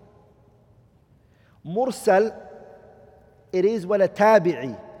 Mursal, it is when a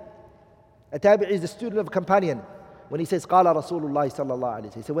tabi'i is the student of a companion, when he says, قَالَ رَسُولُ اللَّهِ صَلَّى اللَّهُ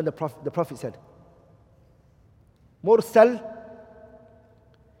عَلَيْهِ وسلم. So when the Prophet said. Mursal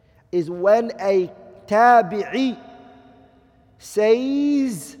is when a tabi'i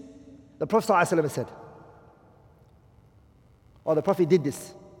says, the Prophet ﷺ said, or the Prophet did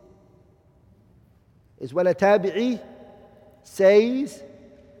this. Is when a tabi'i says,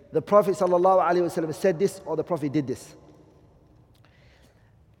 the Prophet ﷺ said this, or the Prophet did this.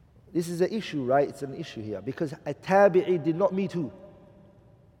 This is an issue, right? It's an issue here, because a tabi'i did not meet who?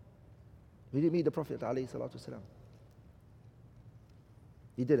 He didn't meet the Prophet ﷺ.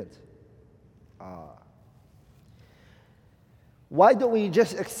 He didn't. Why don't we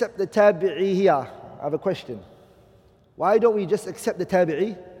just accept the tabi'i here? I have a question. Why don't we just accept the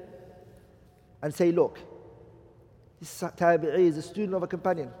tabi'i and say, look, this tabi'i is a student of a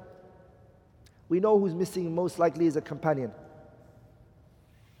companion. We know who's missing most likely is a companion.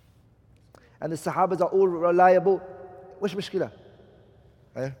 And the Sahabas are all reliable. What's mishkila?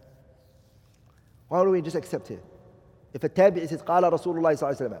 Why don't we just accept it? If a tabi'i says, قال رسول الله صلى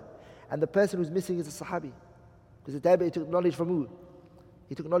الله عليه وسلم, and the person who's missing is a Sahabi, because the tabi'i took knowledge from who?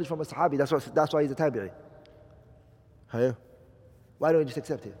 He took knowledge from a Sahabi. That's why he's a tabi'i. Why don't we just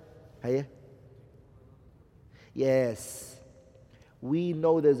accept it? Yes. We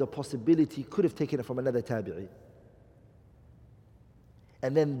know there's a possibility he could have taken it from another tabi'i.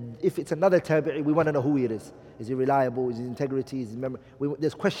 And then if it's another tabi'i, we want to know who it is. Is he reliable? Is his integrity? Is his memory?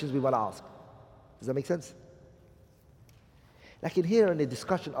 There's questions we want to ask. Does that make sense? Like in here in a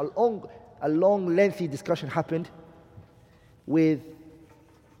discussion, a long, lengthy discussion happened with,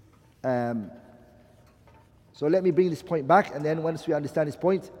 so let me bring this point back, and then once we understand this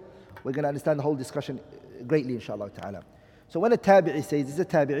point, we're going to understand the whole discussion greatly, inshallah ta'ala. So when a tabi'i says, this is a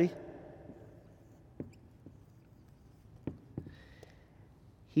tabi'i,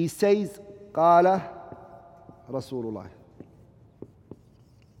 he says, قال Rasulullah.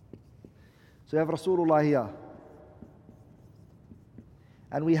 So we have Rasulullah here.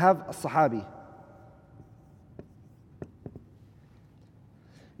 And we have a Sahabi.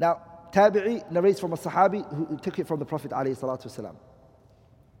 Now, Tabi'i narrates from a Sahabi who took it from the Prophet alayhi salatu wasalam.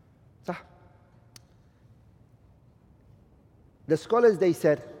 Sah? The scholars, they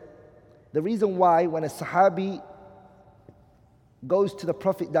said, the reason why when a Sahabi goes to the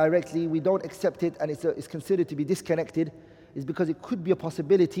Prophet directly, we don't accept it and it's considered to be disconnected, is because it could be a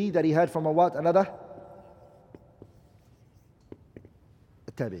possibility that he heard from a what? Another?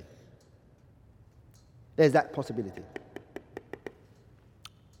 A Tabi'i. There's that possibility.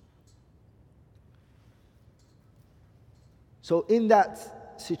 So in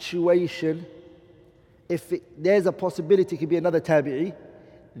that situation, if there's a possibility it could be another tabi'i,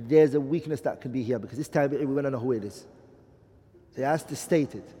 there's a weakness that could be here, because this tabi'i, we want to know who it is. So he has to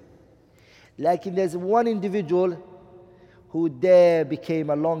state it. Like there's one individual who there became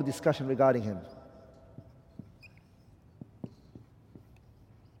a long discussion regarding him.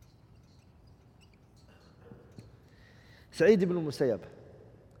 Sa'id ibn Musayyab.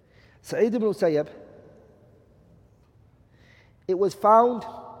 Sa'id ibn Musayyab, it was found,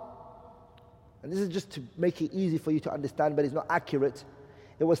 and this is just to make it easy for you to understand, but it's not accurate.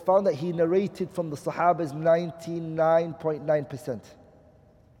 It was found that he narrated from the Sahabas 99.9%.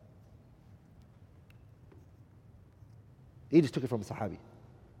 He just took it from a Sahabi.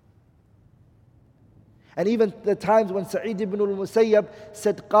 And even the times when Sa'id ibn al-Musayyab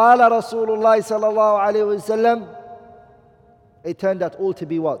said, قال رسول الله صلى الله عليه وسلم, it turned out all to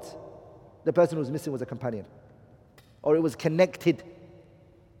be what? The person who was missing was a companion. Or it was connected.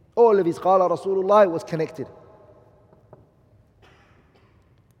 All of his قال Rasulullah was connected.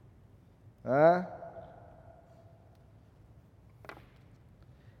 I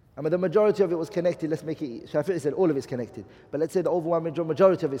mean, the majority of it was connected. Let's make it, Shafi'i said all of it's connected. But let's say the overwhelming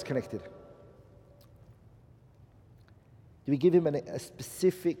majority of it is connected. Do we give him a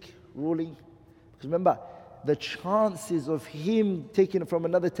specific ruling? Because remember, the chances of him taking it from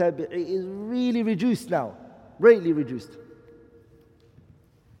another tabi'i is really reduced now. Greatly reduced.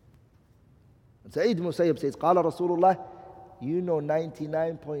 And Sa'id ibn Musayyab says, قال Rasulullah, you know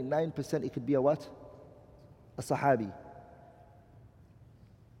 99.9% it could be a what? A Sahabi.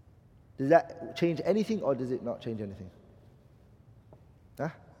 Does that change anything or does it not change anything? Huh?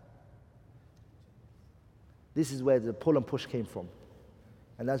 This is where the pull and push came from.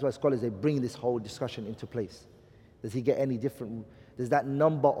 And that's why scholars, they bring this whole discussion into place. Does he get any different? Does that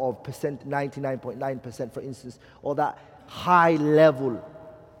number of percent, 99.9% for instance, or that high level?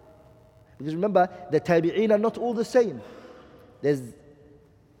 Because remember, the tabi'een are not all the same. There's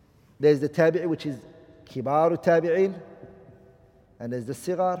the tabi'i which is kibaru tabi'een, and there's the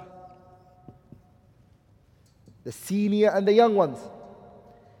sigar, the senior and the young ones.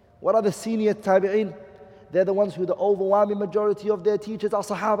 What are the senior tabi'een? They're the ones who the overwhelming majority of their teachers are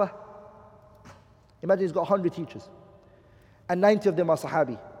Sahaba. Imagine he's got 100 teachers and 90 of them are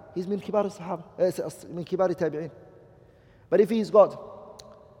Sahabi. He's min kibar Sahaba, min kibar tabi'in. But if he's got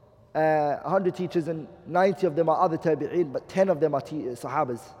 100 teachers and 90 of them are other tabi'in, but 10 of them are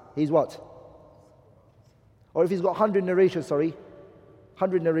Sahabas, he's what? Or if he's got 100 narrations,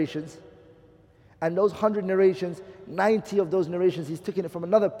 100 narrations, and those 100 narrations, 90 of those narrations, he's taken it from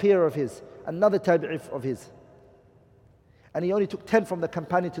another peer of his, another tabi'i of his. And he only took 10 from the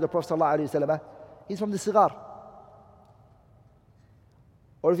companion to the Prophet ﷺ, he's from the sigar.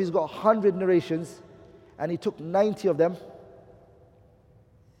 Or if he's got 100 narrations, and he took 90 of them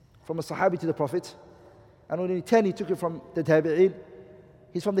from a sahabi to the Prophet, and only 10 he took it from the tabi'in,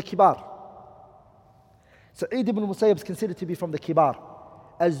 he's from the kibar. Sa'id ibn Musayyab is considered to be from the kibar.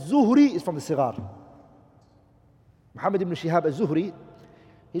 Az-Zuhri is from the sigar. Muhammad ibn Shihab az-Zuhri,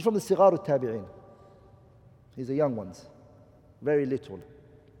 he's from the sigar al-tabi'in. He's the young ones. Very little.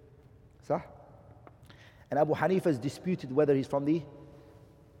 Sah? And Abu Hanifa is disputed whether he's from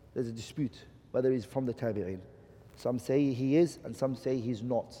there's a dispute whether he's from the tabi'in. Some say he is and some say he's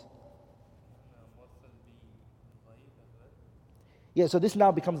not. Yeah, so this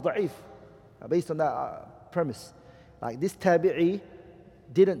now becomes da'if based on that premise. Like this tabi'i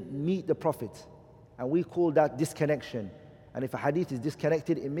didn't meet the Prophet, and we call that disconnection. And if a hadith is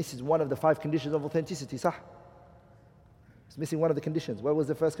disconnected, it misses one of the 5 conditions of authenticity, sah? It's missing one of the conditions. What was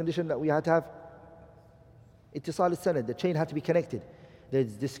the first condition that we had to have? Ittisal al-sanad, the chain had to be connected.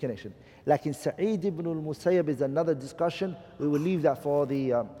 There's disconnection. Like in Sa'id ibn al-Musayyab is another discussion. We will leave that for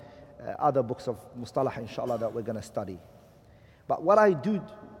the other books of Mustalah, inshallah, that we're going to study. But what I do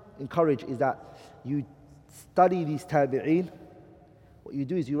encourage is that you study these tabi'een. What you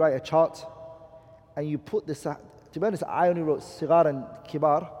do is you write a chart and you put this. To be honest, I only wrote Sigar and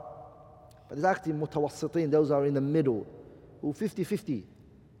Kibar, but there's actually Mutawassitin, those are in the middle, who 50-50.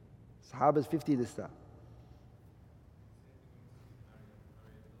 Sahabas 50 this time.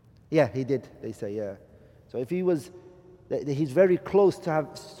 Yeah, he did, they say, yeah. So if he was, he's very close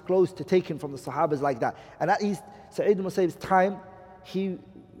to taking from the Sahabas like that. And at least Sa'id ibn Musayyib's time, he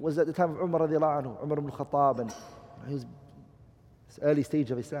was at the time of Umar radiallahu anhu, Umar ibn Khattab, and he was early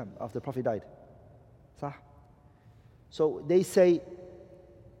stage of Islam after the Prophet died. Sah? So they say,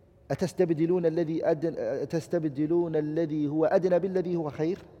 أتستبدلون الذي هو أدنى بالذي هو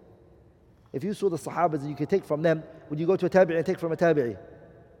خير. If you saw the Sahabas and you could take from them, would you go to a tabi'i and take from a tabi'i?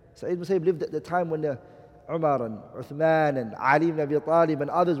 Sa'id ibn Musayyib lived at the time when Umar and Uthman and Ali ibn Abi Talib and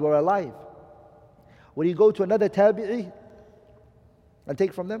others were alive. Would you go to another tabi'i and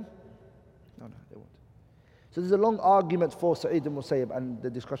take from them? No, they won't. So there's a long argument for Sa'id ibn Musayyib and the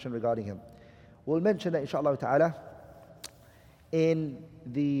discussion regarding him. We'll mention that inshallah ta'ala in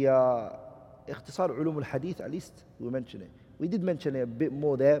the Ikhtisar Ulum al-Hadith, at least we'll mention it. We did mention it a bit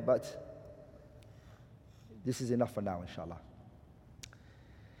more there, but this is enough for now, inshallah.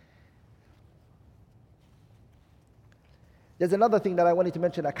 There's another thing that I wanted to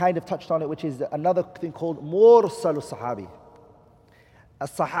mention, I kind of touched on it, which is another thing called Mursal al-Sahabi. A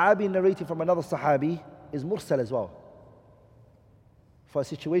Sahabi narrating from another Sahabi is Mursal as well. For a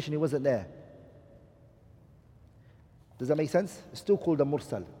situation he wasn't there. Does that make sense? It's still called a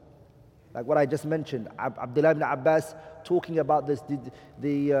Mursal. Like what I just mentioned, Abdullah ibn Abbas talking about this,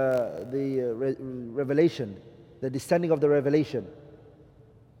 the revelation, the descending of the revelation.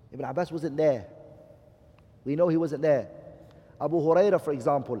 Ibn Abbas wasn't there. We know he wasn't there. Abu Hurairah, for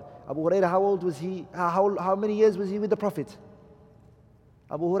example. Abu Hurairah, how old was he? How many years was he with the Prophet?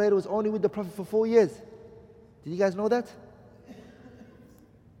 Abu Hurairah was only with the Prophet for 4 years. Did you guys know that?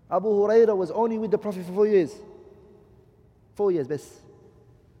 Abu Hurairah was only with the Prophet for 4 years. 4 years, best.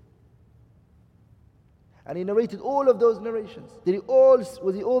 And he narrated all of those narrations.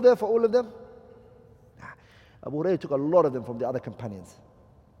 Was he all there for all of them? Nah. Abu Hurairah took a lot of them from the other companions.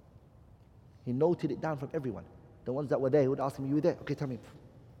 He noted it down from everyone. The ones that were there, he would ask him, you were there? Okay, tell me.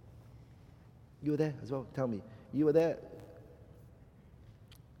 You were there as well? Tell me. You were there?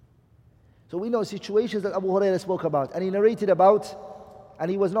 So we know situations that Abu Hurairah spoke about, and he narrated about, and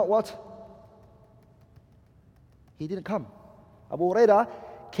he was not what? He didn't come. Abu Hurairah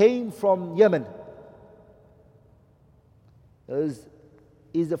came from Yemen.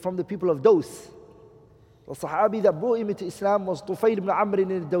 He's from the people of Daws. The Sahabi that brought him into Islam was Tufail ibn Amr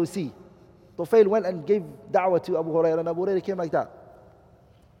al-Dawsi. Tufail went and gave da'wah to Abu Hurairah, and Abu Hurairah came like that.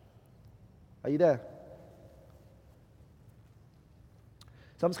 Are you there?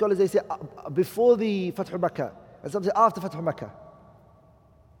 Some scholars, they say before the Fath Makkah, and some say after Fath Makkah.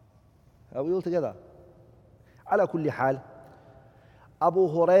 Are we all together? Ala kulli hal, Abu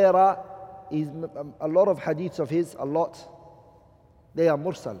Hurairah is a lot of hadiths of his, they are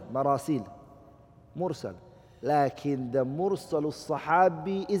mursal, marasil, mursal. Lakin the mursal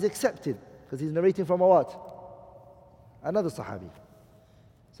al-sahabi is accepted because he's narrating from a what? Another sahabi.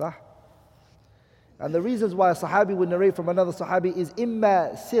 Sah? And the reasons why a sahabi would narrate from another sahabi is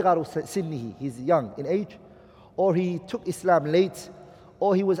imma sigaru sinnihi, he's young in age, or he took Islam late,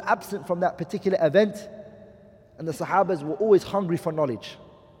 or he was absent from that particular event, and the sahabas were always hungry for knowledge.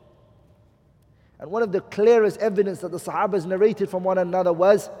 And one of the clearest evidence that the sahabas narrated from one another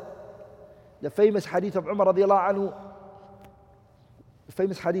was the famous hadith of Umar radiallahu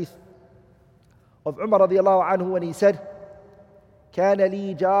anhu, when he said, كان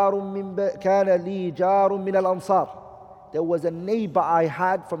لي جار من الأنصار. There was a neighbor I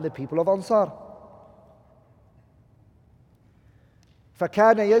had from the people of Ansar.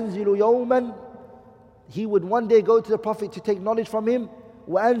 فكان ينزل يوما, he would one day go to the Prophet to take knowledge from him.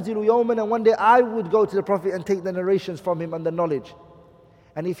 وأنزل يوما, and one day I would go to the Prophet and take the narrations from him and the knowledge.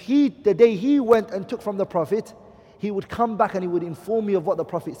 And if the day he went and took from the Prophet, he would come back and he would inform me of what the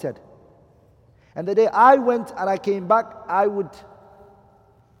Prophet said. And the day I went and I came back, I would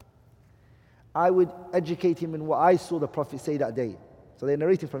educate him in what I saw the Prophet say that day. So they're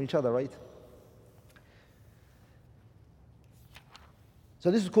narrating from each other, right?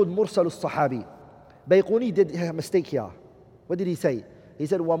 So this is called Mursal al-Sahabi. Bayquni did a mistake here. What did he say? He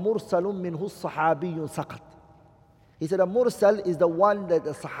said, وَمُرْسَلٌ مِّنْهُ الصَّحَابِيٌّ سَقَطْ. He said, a mursal is the one that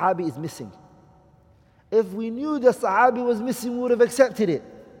the sahabi is missing. If we knew the sahabi was missing, we would have accepted it.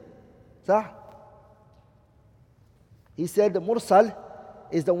 Sah? He said the mursal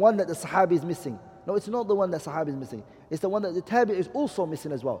is the one that the sahabi is missing. No, it's not the one that sahabi is missing. It's the one that the tabi is also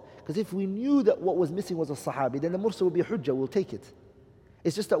missing as well. Because if we knew that what was missing was a sahabi, then the mursal would be hujjah, we'll take it.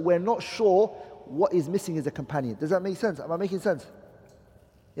 It's just that we're not sure what is missing is a companion. Does that make sense? Am I making sense?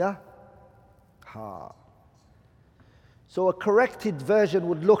 Yeah? Ha. So a corrected version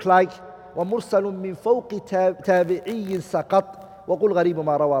would look like وَمُرْسَلٌ مِّن فَوْقِ تَابِعِيٍّ سَقَطْ وَقُلْ غَرِيبُ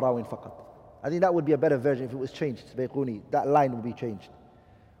مَا رَوَى رَاوٍ فَقَطْ. I think that would be a better version if it was changed. Bayquni, that line would be changed.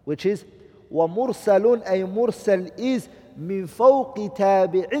 Which is وَمُرْسَلٌ أي mursal is مِّن فَوْقِ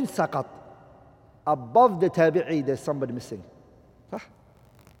تَابِعٍ سَقَطْ. Above the tabi'i there's somebody missing.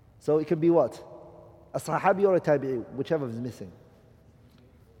 So it can be what? A sahabi or a tabi'i, whichever is missing.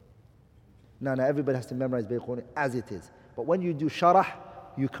 No, everybody has to memorize Bayquni as it is. But when you do sharah,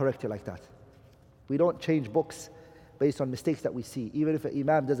 you correct it like that. We don't change books based on mistakes that we see. Even if an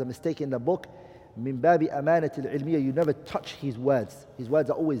imam does a mistake in the book, min babi amanatil ilmiya, you never touch his words. His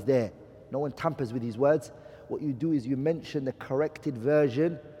words are always there. No one tampers with his words. What you do is you mention the corrected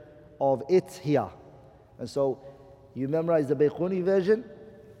version of it here. And so you memorize the Bayquni version,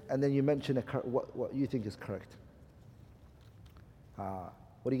 and then you mention what you think is correct.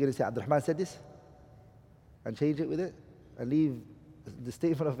 What are you going to say? Abdul Rahman said this? And change it with it? And leave the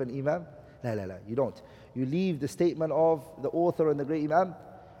statement of an imam? No, you don't. You leave the statement of the author and the great imam,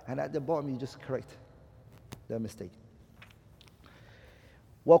 and at the bottom you just correct the mistake.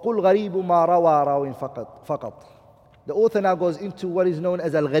 وَقُلْ غَرِيبُ مَا رَوَى رَاوٍ فَقَطْ. The author now goes into what is known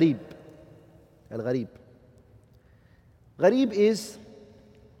as al-gharib. Al-gharib. Gharib is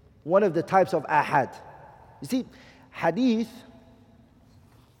one of the types of ahad. You see, hadith,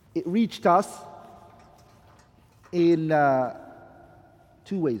 it reached us in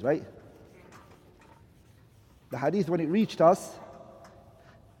two ways, right? The hadith, when it reached us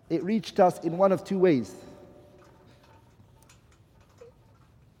in one of two ways.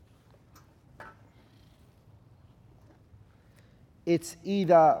 It's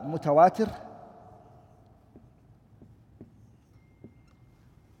either mutawatir,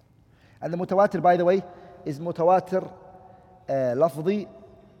 and the mutawatir, by the way, is mutawatir lafzi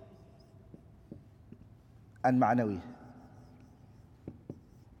and ma'nawi.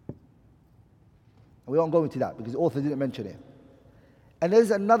 We won't go into that because the author didn't mention it. And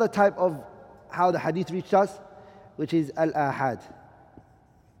there's another type of how the hadith reached us, which is al-ahad.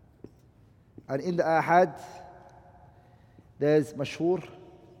 And in the ahad, there's mashhur,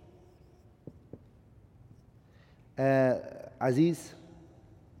 aziz,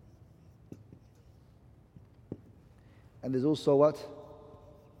 and there's also what?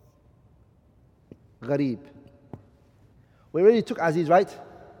 Gharib. We already took aziz, right?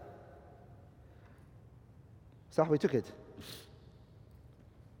 Sah, we took it.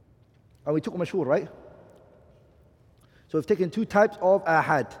 And we took mashhur, right? So we've taken two types of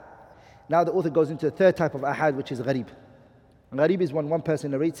ahad. Now the author goes into the third type of ahad, which is gharib. Gharib is when one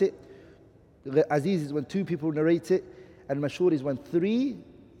person narrates it. Aziz is when two people narrate it. And mashhur is when three,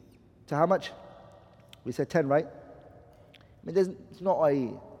 to how much? We said 10, right? I mean, it's not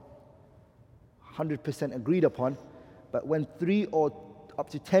a 100% agreed upon, but when 3 or up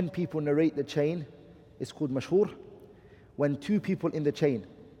to 10 people narrate the chain, it's called mashhur. When 2 people in the chain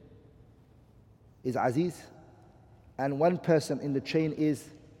is aziz, and 1 person in the chain is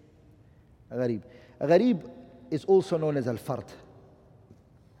gharib. Gharib is also known as al-fard.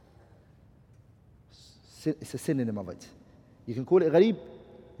 It's a synonym of it. You can call it gharib,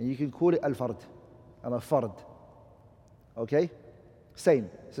 and you can call it al-fard. I'm a fard. Okay? Same.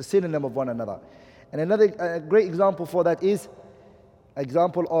 It's a synonym of one another. And another great example for that is,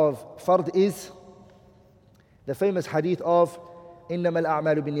 example of fard is the famous hadith of إِنَّمَا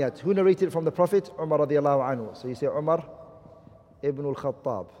الْأَعْمَالُ بِالنِّيَّاتِ. Who narrated it from the Prophet? Umar radiallahu anhu. So you say Umar ibn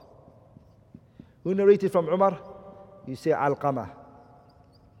al-Khattab. Who narrated from Umar? You say Alqamah.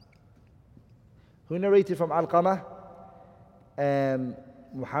 Who narrated from Alqamah?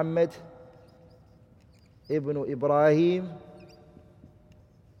 Muhammad ibn Ibrahim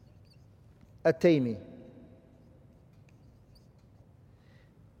at-Taymi.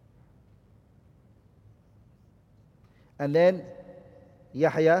 And then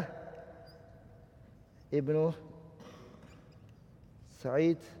Yahya ibn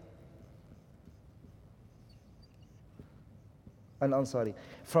Sa'id al-Ansari.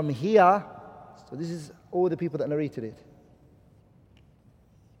 From here, so this is all the people that narrated it.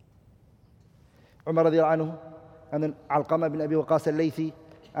 Umar radiallahu anhu, and then Alqamah ibn Abi Waqas al-Laythi,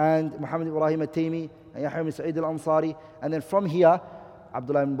 and Muhammad Ibrahim al-Taymi, and Yahya ibn Sa'id al-Ansari. And then from here,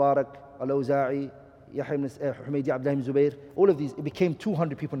 Abdullah ibn Mubarak, al-Awza'i, Yahya ibn Humaydi, Abdullah ibn Zubayr, all of these, it became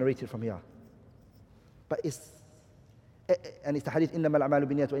 200 people narrated from here. But it's the hadith, إنما الأعمال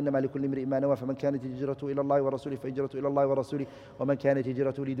بالنيات وإنما لكل امرئ ما نوى فمن كانت هجرته إلى الله ورسوله فهجرته إلى الله ورسوله ومن كانت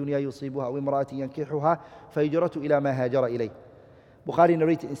هجرته لدنيا يصيبها أو امرأة ينكحها فهجرته إلى ما هاجر إليه. Bukhari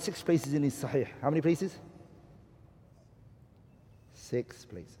narrated in 6 places in his Sahih. How many places? 6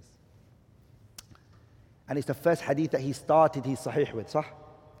 places. And it's the first hadith that he started his Sahih with, صح?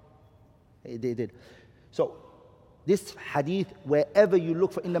 He did. So, this hadith, wherever you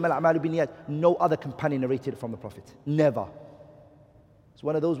look for إِنَّمَا الْأَعْمَالُ بِالنِّيَّاتِ, no other companion narrated it from the Prophet. Never. It's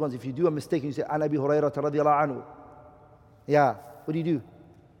one of those ones, if you do a mistake and you say, عَنْ أَبِي هُرَيْرَةَ رَضِيَ اللَّهُ عَنْهُ. Yeah, what do?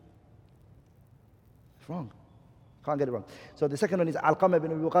 It's wrong. Can't get it wrong. So the second one is Alqamah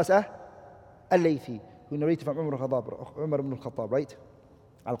ibn Abi Waqas al-Laythi, who narrated from Umar ibn al-Khattab, right?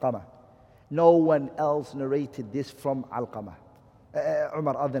 Alqamah. No one else narrated this from Alqamah.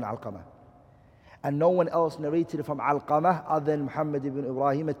 Umar other than Alqamah. And no one else narrated it from Alqamah other than Muhammad ibn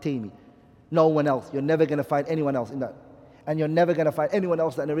Ibrahim al-Taymi. No one else. You're never going to find anyone else in that. And you're never going to find anyone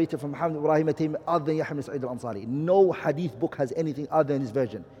else that narrated from Muhammad ibn Ibrahim al-Taymi other than Yahya ibn Sa'id al-Ansari. No hadith book has anything other than this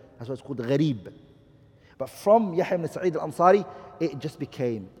version. That's why it's called Gharib. But from Yahya ibn Sa'id al-Ansari, it just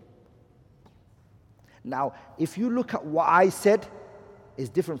became. Now, if you look at what I said, it's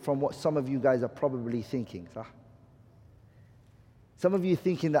different from what some of you guys are probably thinking. Some of you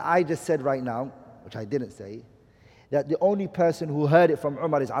thinking that I just said right now, which I didn't say, that the only person who heard it from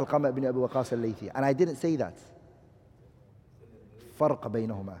Umar is Alqamah ibn Abi Waqas al-Laythi. And I didn't say that. فرق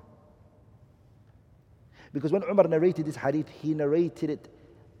بينهما. Because when Umar narrated this hadith, he narrated it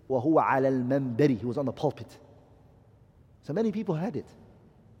وهو على المنبر. He was on the pulpit. So many people heard it.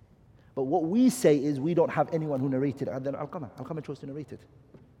 But what we say is we don't have anyone who narrated it other than Alqamah. Alqamah chose to narrate it.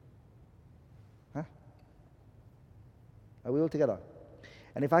 Huh? Are we all together?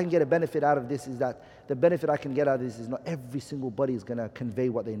 And if I can get a benefit out of this, is that the benefit I can get out of this is not every single body is going to convey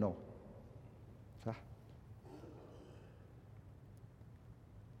what they know.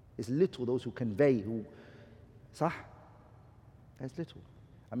 It's little those who convey, It's little.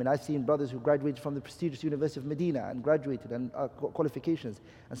 I mean, I've seen brothers who graduated from the prestigious University of Medina and graduated and got qualifications,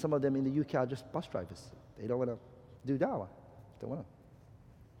 and some of them in the UK are just bus drivers. They don't want to do da'wah. Don't want to.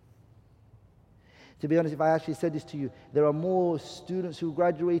 To be honest, if I actually said this to you, there are more students who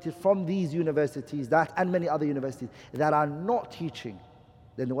graduated from these universities, that and many other universities, that are not teaching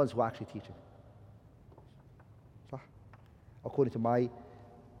than the ones who are actually teaching. According to my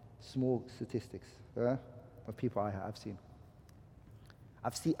small statistics of people I've seen.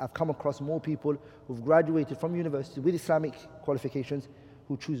 I've come across more people who've graduated from university with Islamic qualifications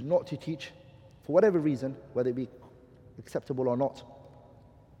who choose not to teach for whatever reason, whether it be acceptable or not.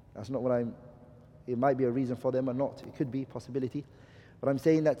 That's not what it might be a reason for them or not. It could be a possibility. But I'm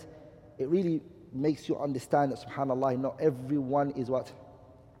saying that it really makes you understand that, subhanAllah, not everyone is what?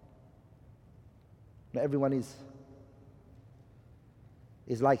 Not everyone is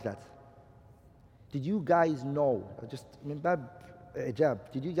like that. Did you guys know,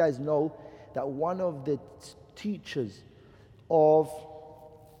 did you guys know that one of the teachers of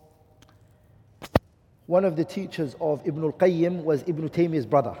Ibn al-Qayyim was Ibn Taymiyyah's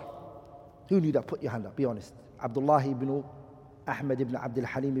brother? Who knew that? Put your hand up, be honest. Abdullah ibn Ahmad ibn Abdul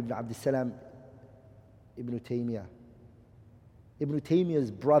Halim ibn Abdul Salam Ibn Taymiyyah. Ibn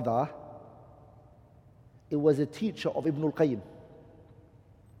Taymiyyah's brother, it was a teacher of Ibn al-Qayyim.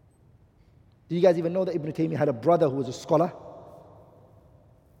 Did you guys even know that Ibn Taymiyyah had a brother who was a scholar?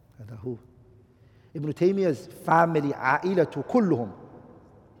 Who? Ibn Taymiyyah's family, عائلة كلهم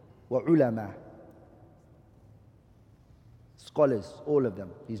وعلماء. Scholars, all of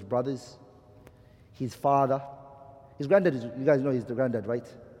them. His brothers, his father, his granddad, you guys know he's the granddad, right?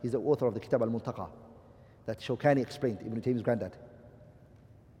 He's the author of the Kitab al-Muntaqa that Shawkani explained, Ibn Taymiyyah's granddad.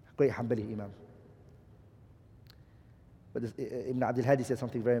 Great Hanbali Imam. But Ibn Abdul Hadi said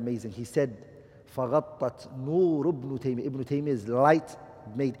something very amazing. He said, فَغَطَّتْ نُورُ ابْنُ تَيْمِيَّةَ. Ibn Taymiyyah's light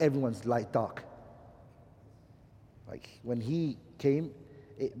made everyone's light dark. Like when he came,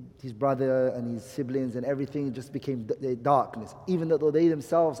 his brother and his siblings and everything just became darkness, even though they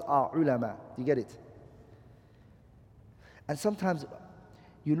themselves are ulama. Do you get it? And sometimes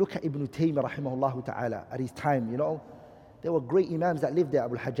you look at Ibn Taymiyyah rahimahullah ta'ala at his time, there were great imams that lived there.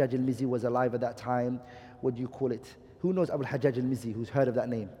 Abu al-Hajjaj al-Mizzi was alive at that time. What do you call it? Who knows Abu al-Hajjaj al-Mizzi? Who's heard of that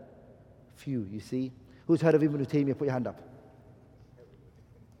name? Few, you see. Who's heard of Ibn Taymiyyah? Put your hand up.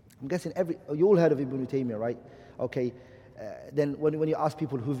 I'm guessing you all heard of Ibn Taymiyyah, right? Okay. Then when you ask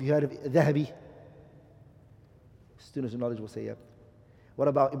people, who've you heard of Dhahabi? Students of knowledge will say, yeah. What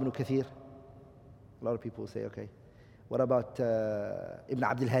about Ibn Kathir? A lot of people will say, okay. What about Ibn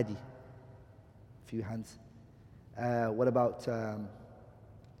Abdul Hadi? A few hands. What about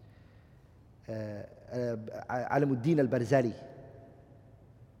Alamuddin al-Barzali?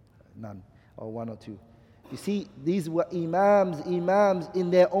 None, or one or two. You see, these were imams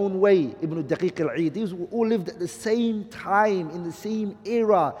in their own way. Ibn Daqiq al-Eid, these all lived at the same time, in the same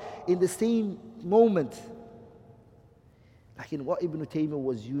era, in the same moment. Like in what Ibn Taymiyyah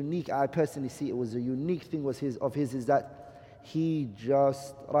was unique, I personally see it was a unique thing of his is that he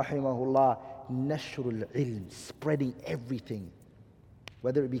just, rahimahullah, nashrul ilm, spreading everything,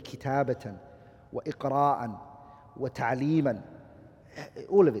 whether it be kitabatan, wa iqra'an, wa ta'liman,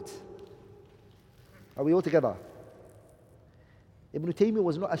 all of it. Are we all together? Ibn Taymiyyah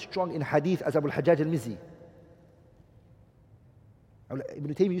was not as strong in hadith as Abu al-Hajjaj al-Mizzi.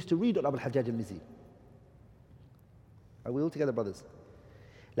 Ibn Taymiyyah used to read on Abu al-Hajjaj al-Mizzi. Are we all together, brothers?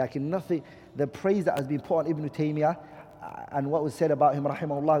 Like in nothing, the praise that has been put on Ibn Taymiyyah and what was said about him,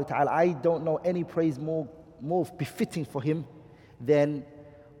 rahimahullah ta'ala, I don't know any praise more befitting for him than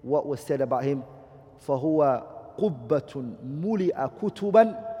what was said about him. فَهُوَ قُبَّةٌ مُلِئَ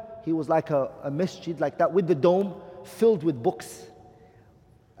كُتُبًا. He was like a masjid like that with the dome filled with books,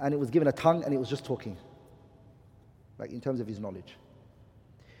 and it was given a tongue and it was just talking, like in terms of his knowledge.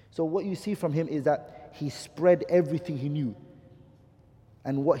 So what you see from him is that he spread everything he knew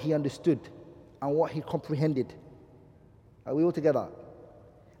and what he understood and what he comprehended. Are we all together?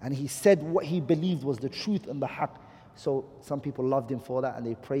 And he said what he believed was the truth and the haqq. So some people loved him for that and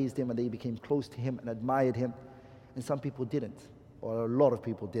they praised him and they became close to him and admired him, and some people didn't. Or a lot of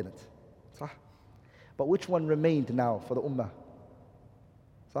people didn't. Sah? But which one remained now for the ummah?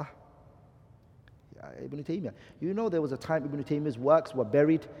 Sah? Ibn Taymiyyah. You know there was a time Ibn Taymiyyah's works were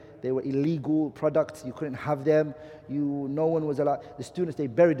buried. They were illegal products. You couldn't have them. No one was allowed. The students, they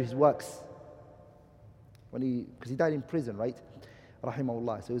buried his works. Because he died in prison, right?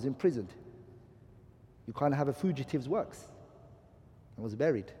 Rahimahullah. So he was imprisoned. You can't have a fugitive's works. It was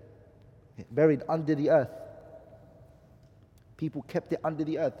buried. Buried under the earth. People kept it under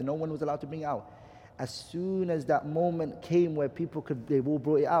the earth. No one was allowed to bring it out. As soon as that moment came where they all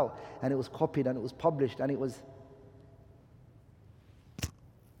brought it out, and it was copied and it was published and it was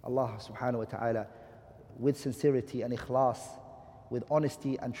Allah subhanahu wa ta'ala, with sincerity and ikhlas, with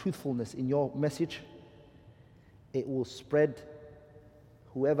honesty and truthfulness in your message, it will spread.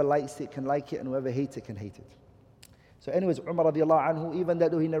 Whoever likes it can like it, and whoever hates it can hate it. So anyways, Umar radiallahu anhu, even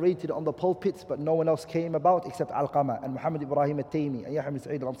though he narrated on the pulpits, but no one else came about except Alqama and Muhammad Ibrahim al-Taymi and Yahya ibn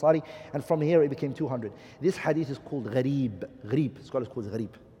Sa'id al-Ansari, and from here it became 200. This hadith is called gharib. Gharib, scholars call it gharib.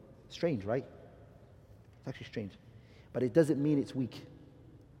 Strange, right? It's actually strange. But it doesn't mean it's weak.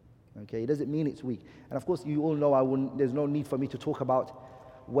 Okay, it doesn't mean it's weak. And of course, you all know there's no need for me to talk about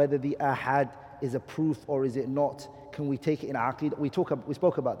whether the ahad is a proof or is it not. Can we take it in Aqeedah? We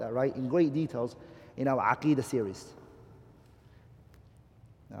spoke about that, right? In great details in our Aqeedah series.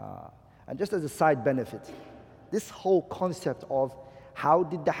 And just as a side benefit, this whole concept of how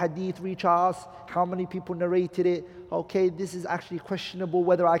did the hadith reach us, how many people narrated it, okay, this is actually questionable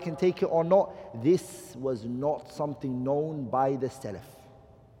whether I can take it or not. This was not something known by the Salaf.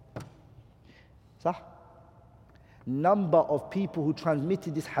 Sah? Number of people who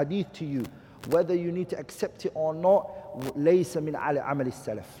transmitted this hadith to you, whether you need to accept it or not, لَيْسَ مِنْ عَلَى عَمَلِ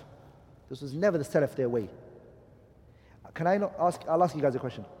السَّلَفِ. This was never the Salaf their way. I'll ask you guys a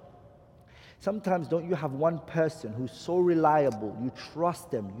question. Sometimes don't you have one person who's so reliable, you trust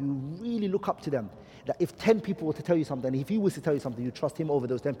them, you really look up to them, that if 10 people were to tell you something, if he was to tell you something, you trust him over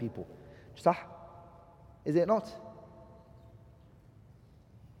those 10 people. Sah? Is it not?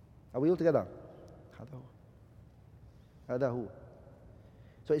 Are we all together?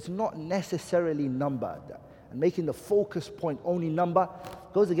 So it's not necessarily number. And making the focus point only number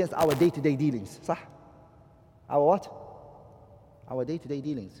goes against our day-to-day dealings. Sah? Our what? Our day-to-day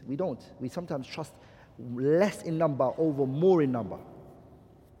dealings. We don't. We sometimes trust less in number over more in number.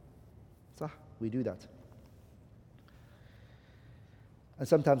 Sah? We do that. And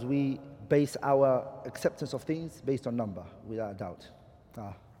sometimes we base our acceptance of things based on number, without a doubt.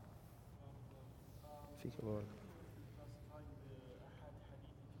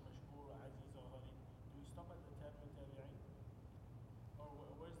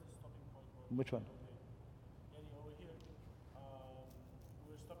 Which one?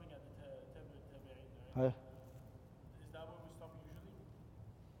 We're stopping at the tabi'in, right? Is that where we stop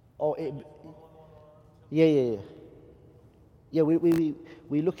usually? Yeah,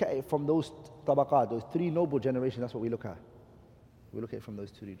 we look at it from those tabaqat, those three noble generations. That's what we look at. We look at it from those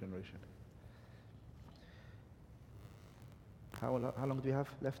three generations. How long do we have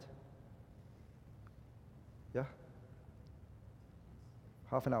left? Yeah?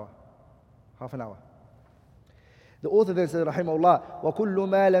 Half an hour. Half an hour. The author then said, رحمه الله, وكل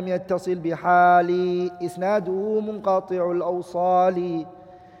ما لم يتصل بحال إسناده منقطع الأوصال.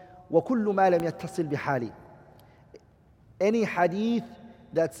 وكل ما لم يتصل بحال. Any hadith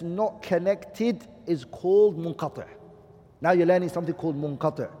that's not connected is called munqati'. Now you're learning something called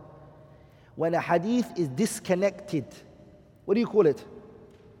munqati'. When a hadith is disconnected, what do you call it?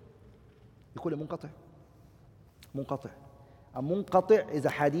 You call it munqati'. Munqati'. A munqati' is a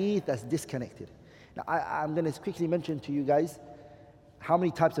hadith that's disconnected. Now I'm going to quickly mention to you guys how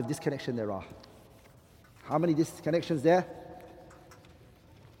many types of disconnection there are. How many disconnections there?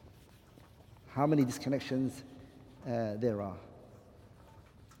 How many disconnections there are?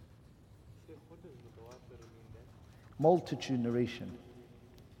 Multitude narration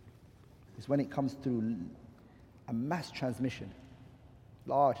is when it comes through a mass transmission.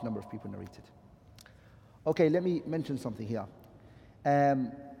 Large number of people narrated. Okay, let me mention something here.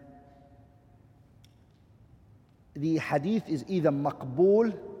 The hadith is either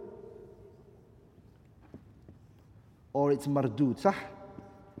maqbool or it's mardud, صح?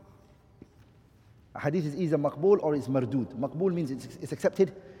 A hadith is either maqbool or it's mardud. Maqbool means it's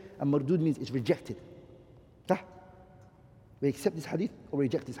accepted, and mardud means it's rejected. صح? We accept this hadith or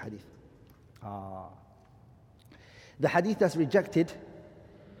reject this hadith. The hadith that's rejected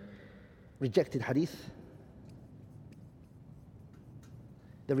hadith.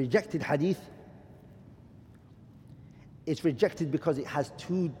 The rejected hadith, it's rejected because it has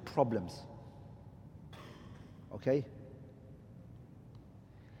two problems. Okay?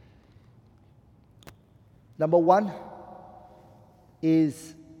 Number one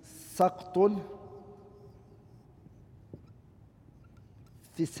is saqtun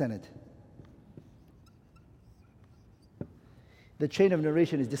fi sanad. The chain of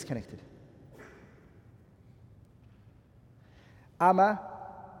narration is disconnected. Ama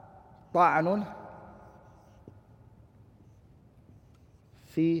طعن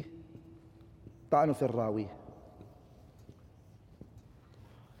في الراوي.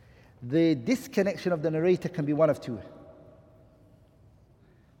 The disconnection of the narrator can be one of two.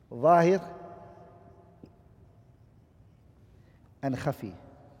 ظاهر and خفي.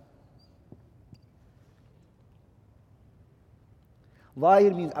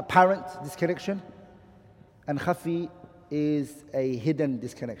 ظاهر means apparent disconnection, and خفي is a hidden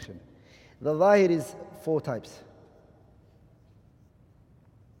disconnection. The ظاهر is 4 types.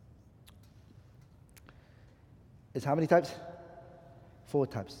 It's how many types? 4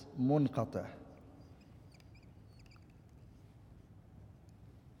 types. منقطع,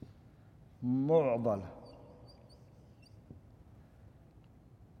 معضل,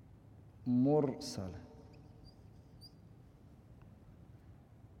 مرسل,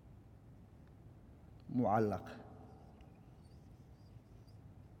 معلق.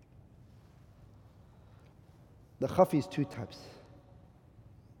 The khafi is 2 types.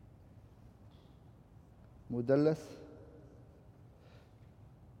 مدلس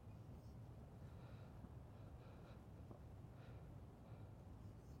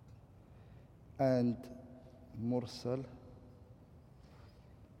and mursal,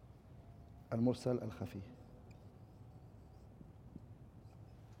 المرسل الخفي.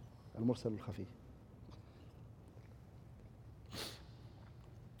 المرسل الخفي.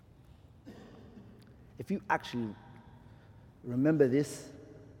 If you actually remember this,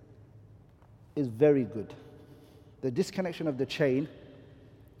 is very good. The disconnection of the chain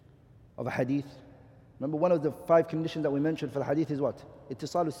of a hadith. Remember, one of the 5 conditions that we mentioned for the hadith is what?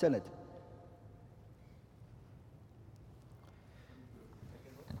 Ittisal al-sanad.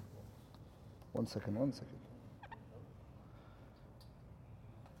 One second.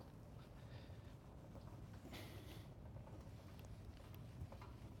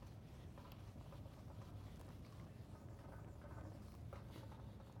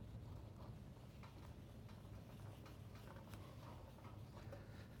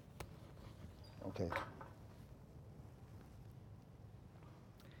 Okay.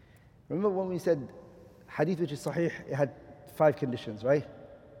 Remember when we said hadith which is sahih, it had 5 conditions, right?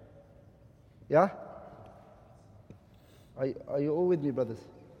 Yeah? Are you all with me, brothers?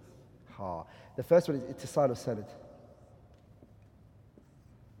 The first one is ittisal al-sanad.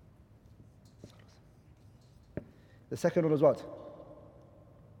 The second one was what?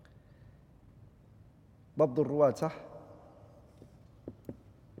 ضبط الرواة, صح?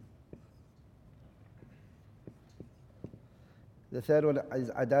 The third one is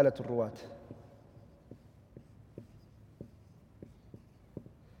عدالة الرواة.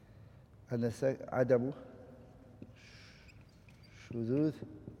 And the عدم شذوذ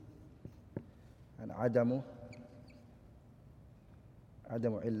and عدم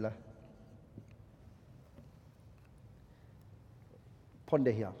علة.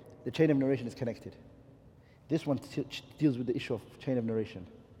 Ponder here. The chain of narration is connected. This one deals with the issue of chain of narration.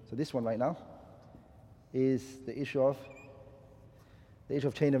 So this one right now is the issue of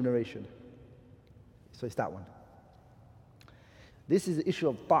chain of narration. So it's that one. This is the issue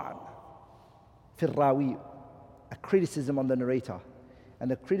of ta'n fi rawi, a criticism on the narrator. And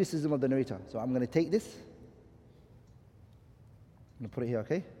the criticism of the narrator. So I'm going to take this. I'm going to put it here,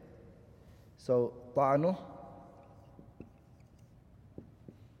 okay? So ta'nu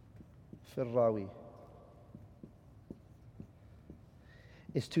fi rawi.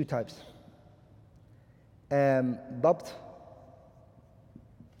 It's two types. ضبط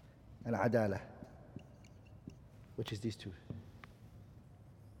and adala, which is these two.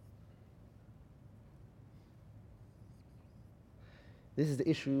 This is the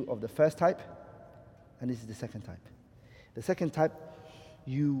issue of the first type, and this is the second type. The second type,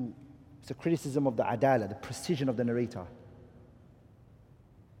 it's a criticism of the adala, the precision of the narrator.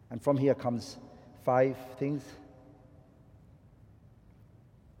 And from here comes 5 things.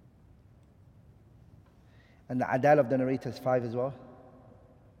 And the adala of the narrator is 5 as well.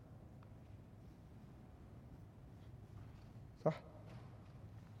 صح?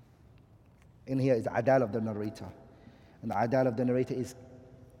 In here is the adala of the narrator. And the adala of the narrator is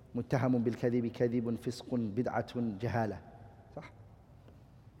متهم بالكذب كذب فسق بدعة جهالة. صح?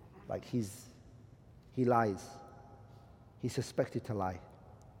 Like he lies. He's suspected to lie.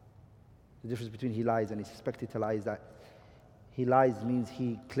 The difference between he lies and he's suspected to lie is that he lies means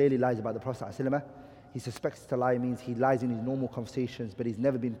he clearly lies about the Prophet ﷺ. He suspects to lie means he lies in his normal conversations, but he's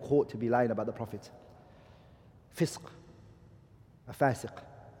never been caught to be lying about the Prophet. Fisq, a fasiq.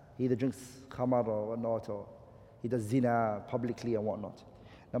 He either drinks khamar or whatnot, or he does zina publicly and whatnot.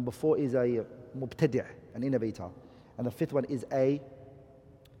 Number 4 is a mubtadi', an innovator. And the 5th one is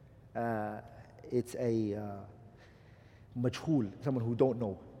it's a majhul, someone who don't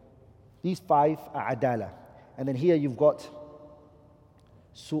know. These 5 are adala. And then here you've got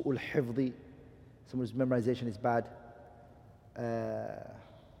su'ul hifdi, someone whose memorization is bad.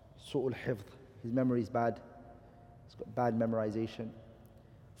 Su'ul hifd, his memory is bad. He's got bad memorization.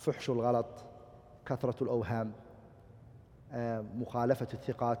 Fuhshul ghalat, kathratul awham, mukhalafat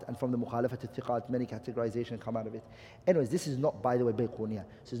al-thiqat, and from the mukhalafat al-thiqat, many categorizations come out of it. Anyways, this is not, by the way, Bayquniya.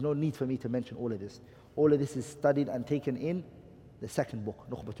 So there's no need for me to mention all of this. All of this is studied and taken in the second book,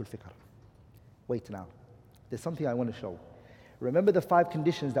 Nukhbatul Fikr. Wait now. There's something I want to show. Remember the 5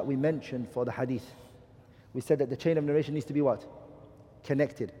 conditions that we mentioned for the hadith. We said that the chain of narration needs to be what?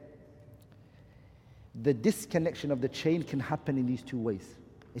 Connected. The disconnection of the chain can happen in these 2 ways.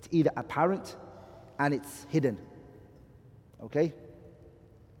 It's either apparent and it's hidden. Okay?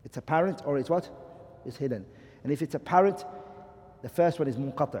 It's apparent or it's what? It's hidden. And if it's apparent, the first one is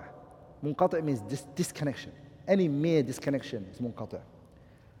munqati'. Munqati' means disconnection. Any mere disconnection is munqati'.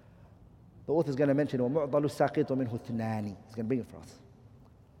 The author is going to mention وَمُعْضَلُ السَّاقِطُ مِنْهُ اثْنَانِ. He's going to bring it for us.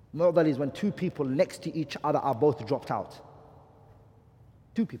 Mu'dal is when 2 people next to each other are both dropped out.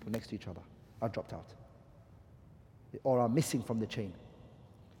 2 people next to each other are dropped out. Or are missing from the chain.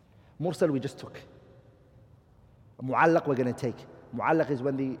 Mursal we just took. Mu'allaq we're going to take. Mu'allaq is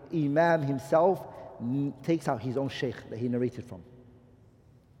when the Imam himself takes out his own shaykh that he narrated from.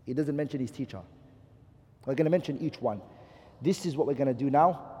 He doesn't mention his teacher. We're going to mention each one. This is what we're going to do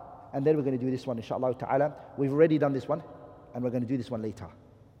now, and then we're going to do this one, inshallah ta'ala. We've already done this one, and we're going to do this one later.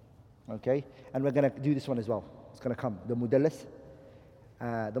 Okay? And we're going to do this one as well. It's going to come. The mudallis.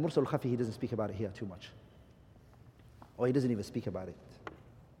 The mursal al-khafi, he doesn't speak about it here too much. Or he doesn't even speak about it.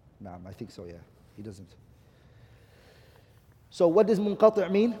 Naam, I think so, yeah. He doesn't. So what does munqati'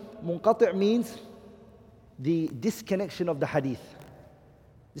 mean? Munqati' means the disconnection of the hadith.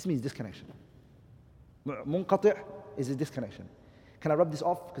 This means disconnection. Munqati' is a disconnection. Can I rub this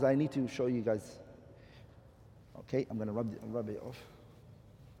off? Because I need to show you guys. Okay, I'm going to rub it off.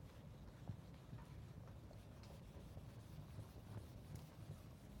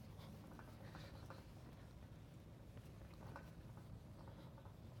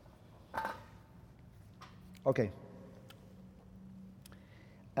 Okay.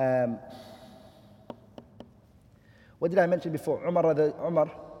 What did I mention before?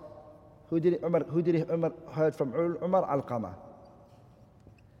 Umar. Who did it? Umar heard from Umar Alqama.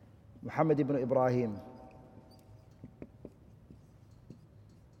 Muhammad ibn Ibrahim.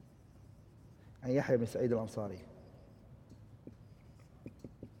 And Yahya ibn Sa'id al-Ansari.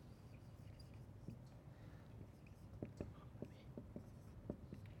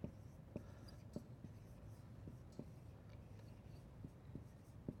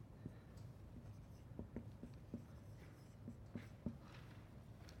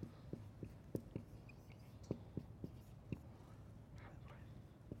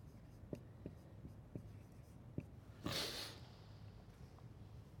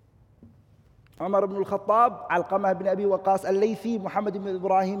 Umar ibn al-Khattab, Alqamah ibn Abi Waqas al-Laythi, Muhammad ibn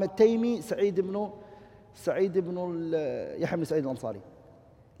Ibrahim al-Taymi, Sa'id ibn Yahya ibn Sa'id al-Ansari.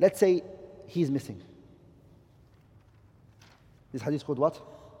 Let's say he's missing. This hadith is called what?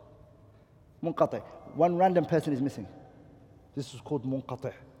 Munqati'. One random person is missing. This is called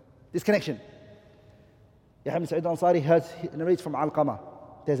munqati'. Disconnection. Yahya ibn Sa'id al-Ansari narrates from Alqamah.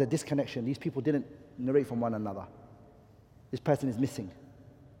 There's a disconnection. These people didn't narrate from one another. This person is missing.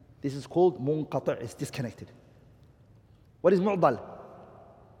 This is called munqati'. It's disconnected. What is mu'dal?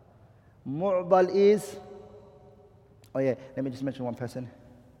 Mu'dal is, oh yeah, let me just mention one person.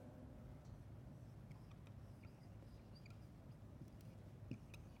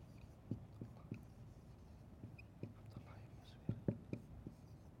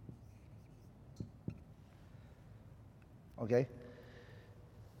 Okay?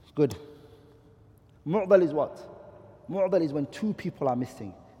 Good. Mu'dal is what? Mu'dal is when two people are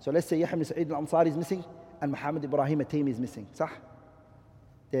missing. So let's say Yahya ibn Sa'id al-Ansari is missing and Muhammad Ibrahim al-Taymi is missing. Sah?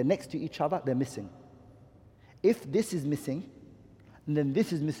 They're next to each other, they're missing. If this is missing, and then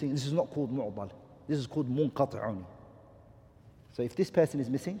this is missing, this is not called mu'dal. This is called munqati'un. So if this person is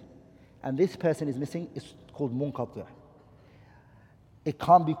missing, and this person is missing, it's called munqati'. It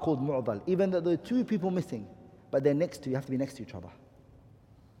can't be called mu'dal. Even though there are two people missing, but they're next to, you have to be next to each other.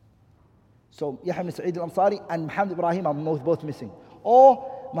 So Yahya ibn Sa'id al-Ansari and Muhammad Ibrahim are both missing.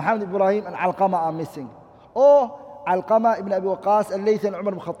 Or Muhammad Ibrahim and Alqamah are missing. Or Alqamah ibn Abi Waqas al-Laythi and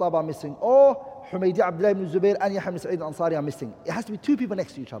Umar ibn Khattab are missing. Or Humaydi Abdullah ibn Zubair and Yahya ibn Sa'id al-Ansari are missing. It has to be two people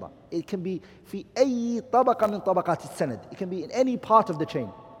next to each other. It can be في أي طبقة من طبقات السند. It can be in any part of the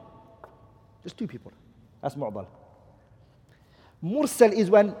chain. Just two people. That's mu'dal. Mursal is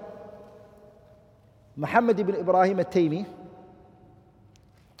when Muhammad ibn Ibrahim al-Taymi,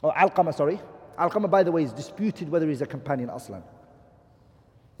 or Alqamah, sorry. Alqamah, by the way, is disputed whether he's a companion aslan.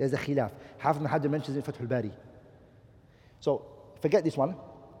 There's a khilaf. Hafiz ibn Hajar mentions in Fath al-Bari. So, forget this one.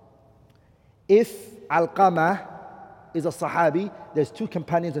 If Alqamah is a Sahabi, there's two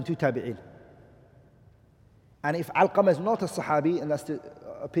companions and two tabi'in. And if Alqamah is not a Sahabi, and that's the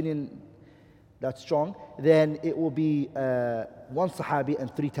opinion that's strong, then it will be one Sahabi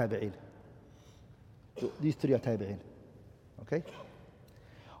and three tabi'in. So these three are tabi'in. Okay?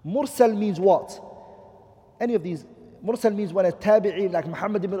 Mursal means what? Any of these. Mursal means when a tabi'i like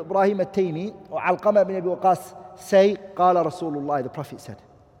Muhammad ibn Ibrahim al-Taymi or Alqamah ibn Abi Waqas say, Qala Rasulullah, the Prophet said.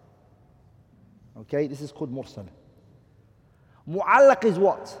 Okay, this is called Mursal. Mu'allaq is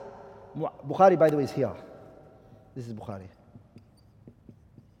what? Bukhari, by the way, is here. This is Bukhari.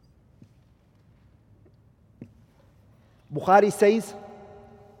 Bukhari says,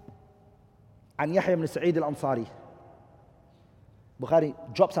 عن يحيى بن سعيد الأنصاري. Bukhari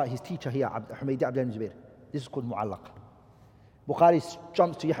drops out his teacher here, Humaydi Abdullah ibn Zubair. This is called Mu'allaq. Bukhari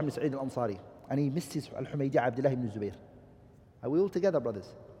jumps to Yahya ibn Sa'id al-Ansari and he misses al-Humaydi Abdullah ibn Zubair. Are we all together, brothers?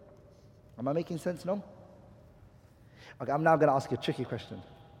 Am I making sense? No? Okay, I'm now going to ask you a tricky question.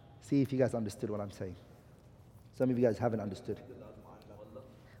 See if you guys understood what I'm saying. Some of you guys haven't understood.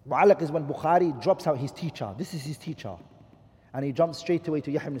 Mu'allaq is when Bukhari drops out his teacher. This is his teacher. And he jumps straight away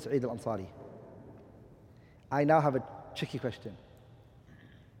to Yahya ibn Sa'id al-Ansari. I now have a tricky question.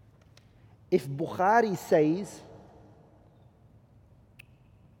 If Bukhari says,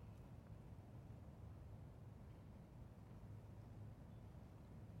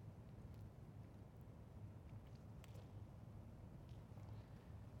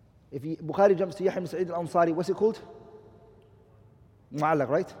 Bukhari jumps to Yahya ibn Sa'id al-Ansari, what's it called? Mu'allaq,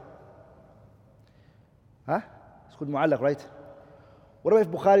 right? Huh? It's called Mu'allaq, right? What about if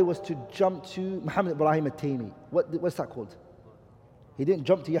Bukhari was to jump to Muhammad Ibrahim al-Taymi? What's that called? He didn't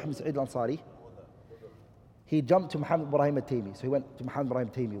jump to Yahya ibn Sa'id al-Ansari. He jumped to Muhammad Ibrahim al-Taymi. So he went to Muhammad Ibrahim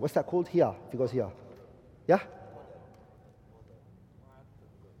al-Taymi. What's that called? Here, if he goes here. Yeah?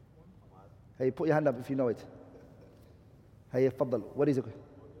 Hey, put your hand up if you know it. Hey, faddal. What is it?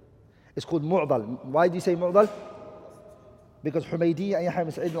 It's called Mu'dal. Why do you say Mu'dal? Because Humaydi and Yahya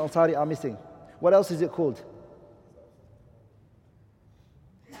ibn Sa'id al-Ansari are missing. What else is it called?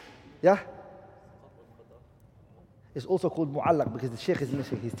 Yeah? It's also called Mu'allaq because the Shaykh is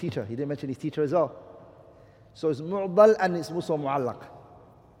missing his teacher. He didn't mention his teacher as well. So it's Mu'dal and it's also Mu'allaq.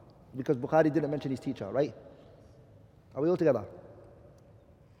 Because Bukhari didn't mention his teacher, right? Are we all together?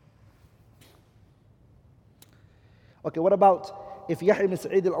 Okay, what about if Yahya ibn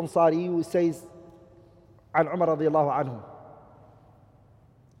Sa'id al-Ansari says عن عمر رضي الله عنه?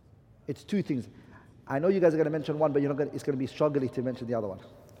 It's two things. I know you guys are going to mention one, but it's going to be struggling to mention the other one.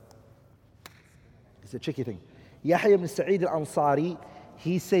 It's a tricky thing. Yahya ibn Sa'id al-Ansari,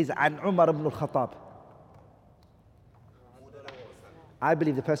 he says عن عمر ibn al-Khattab. I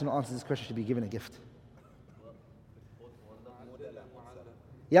believe the person who answers this question should be given a gift.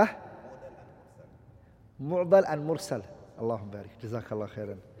 Yeah? Mu'dal and mursal. Allahumma barik. Jazakallah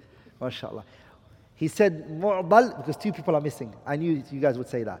khairan. MashaAllah. He said mu'dal because two people are missing. I knew you guys would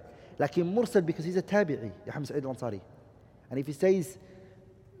say that. Like in mursal because he's a tabi'i, Yahya Sa'id al-Ansari. And if he says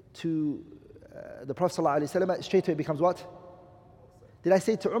to the Prophet ﷺ, straight away it becomes what? Did I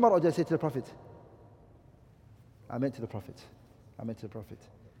say to Umar or did I say to the Prophet? I meant to the Prophet.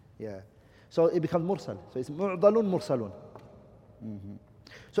 Yeah. So it becomes mursal. So it's mu'dalun mursalun.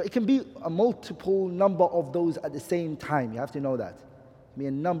 So it can be a multiple number of those at the same time. You have to know that. It can be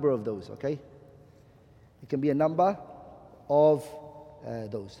a number of those, okay? It can be a number of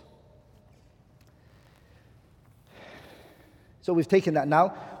those. So we've taken that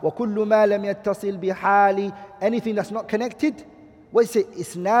now. وَكُلُّ مَا لَمْ يَتَّصِلْ بِحَالِ anything that's not connected. What is it?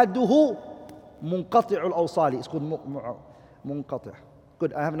 إِسْنَادُهُ مُنْقَطِعُ الْأَوْصَالِ. It's called munqati'.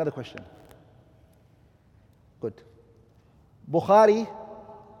 Good, I have another question. Good. Bukhari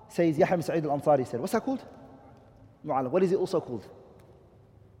says, Yahya ibn Sa'id al-Ansari said, what's that called? Mu'allaq. What is it also called?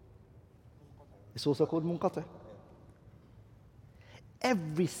 It's also called munqati'.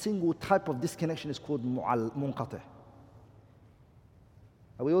 Every single type of disconnection is called munqati'.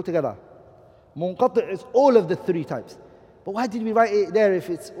 Are we all together? Munqati' is all of the three types. But why did we write it there if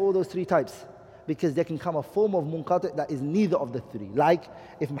it's all those three types? Because there can come a form of munqati' that is neither of the three. Like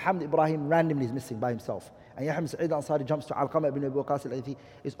if Muhammad Ibrahim randomly is missing by himself, and Yahya ibn Sa'id al-Ansari jumps to Alqamah ibn Abi Waqqas al-Laythi,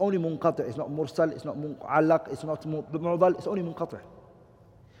 it's only munqati', it's not mursal, it's not mu'allaq, it's not mu'dal, it's only munqati'.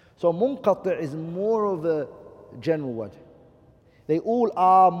 So munqati' is more of a general word. They all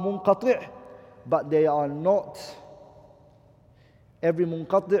are munqati', but they are not. Every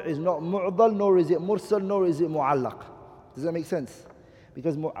munqati' is not mu'dal, nor is it mursal, nor is it mu'allaq. Does that make sense?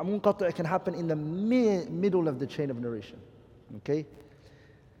 Because munqati' can happen in the middle of the chain of narration. Okay?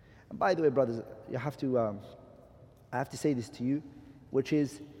 And by the way, brothers, I have to say this to you, which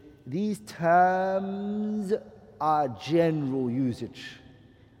is these terms are general usage.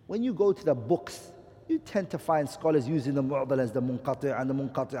 When you go to the books, you tend to find scholars using the mu'dal as the munqati' and the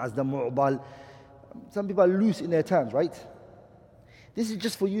munqati' as the mu'dal. Some people are loose in their terms, right? This is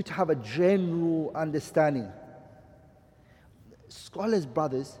just for you to have a general understanding. Scholars,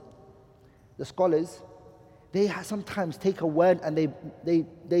 brothers, the scholars, they sometimes take a word and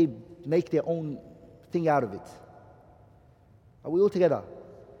they make their own thing out of it. Are we all together?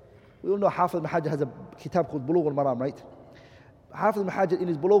 We all know Hafiz ibn Hajar has a kitab called Bulugh al-Maram, right? Hafiz ibn Hajar in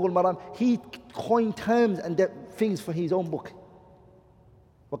his Bulugh al-Maram, he coined terms and things for his own book.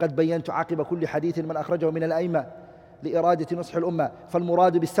 وَقَدْ بَيَّنْتُ عَاقِبَ كُلِّ حَدِيثٍ مَنْ أَخْرَجَهُ مِنَ الْأَئِمَّةِ لإرادة نصح الأمة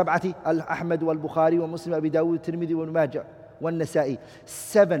فالمراد بالسبعة الأحمد والبخاري ومسلم أبي داود الترمذي وابن ماجه والنسائي.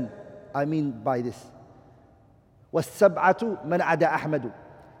 7 I mean by this. والسبعة من عدا أحمد.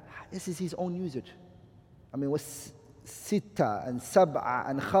 This is his own usage. I mean ستة and سبعة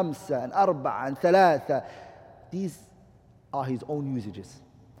and خمسة and أربعة and ثلاثة. These are his own usages.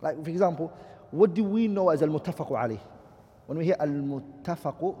 Like for example, what do we know as المتفق عليه? When we hear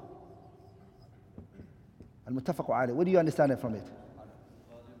المتفق عليه, what do you understand from it?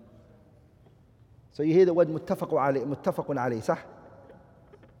 So you hear the word متفق عليه, صح?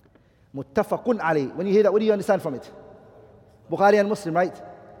 متفق عليه. When you hear that, what do you understand from it? Bukhari and Muslim, right?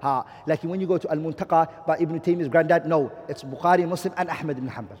 Like when you go to Al-Muntaqa by Ibn Taymiyyah's granddad, no, it's Bukhari and Muslim and Ahmad ibn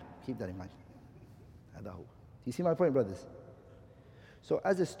Hanbal. Keep that in mind. Do you see my point, brothers? So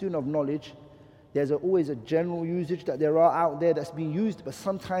as a student of knowledge, there's always a general usage that there are out there that's being used, but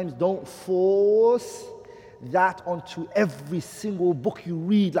sometimes don't force that onto every single book you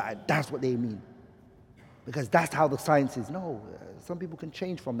read, like that's what they mean. Because that's how the science is. No, some people can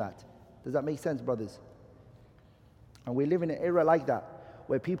change from that. Does that make sense, brothers? And we live in an era like that,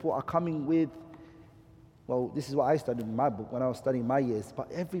 where people are coming with, well, this is what I studied in my book when I was studying my years,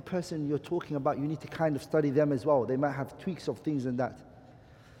 but every person you're talking about, you need to kind of study them as well. They might have tweaks of things and that.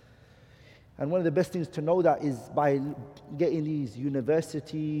 And one of the best things to know that is by getting these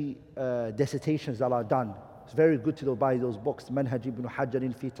university dissertations that are done. It's very good to buy those books. Manhaj ibn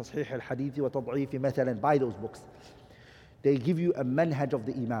Hajar fi Tasheeh al-Hadith wa Tad'if mathalan. Buy those books. They give you a manhaj of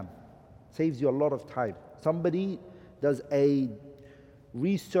the Imam. Saves you a lot of time. Somebody does a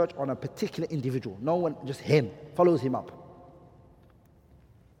research on a particular individual. No one, just him, follows him up.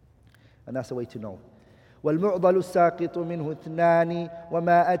 And that's the way to know. والمعضل الساقط منه اثنان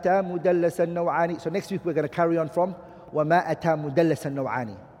وما أتى مدلس النوعان. So next week we're going to carry on from وما أتى مدلس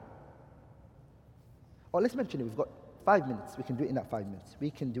النوعان. Oh, let's mention it. We've got 5 minutes. We can do it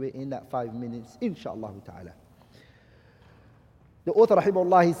in that 5 minutes. Inshallah ta'ala. The author,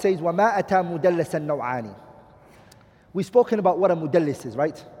 rahimahullah, he says, وَمَا أَتَى مُدَلَّسًا نَوْعَانِ. We've spoken about what a mudallis is,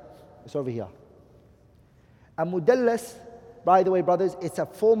 right? It's over here. A mudallis, by the way, brothers, it's a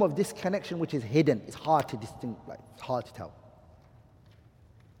form of disconnection which is hidden. It's hard to distinguish, like, it's hard to tell.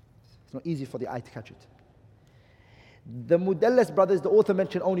 It's not easy for the eye to catch it. The mudallis, brothers, the author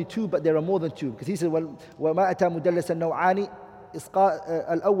mentioned only two, but there are more than two. Because he said, وَمَا أَتَى مُدَلَّسًا نَوْعَانِ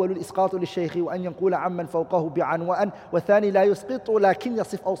الأول الإسقاط للشيخ وأن ينقل عمن فوقه بعنوان والثاني لا يسقط لكن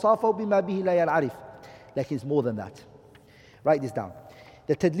يصف أوصافه بما به لا ينعرف. Like it's more than that. Write this down.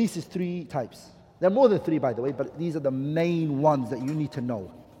 The tadlis is three types. There are more than three, by the way, but these are the main ones that you need to know.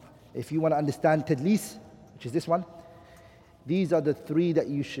 If you want to understand tadlis, which is this one, these are the three that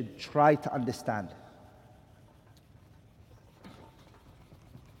you should try to understand.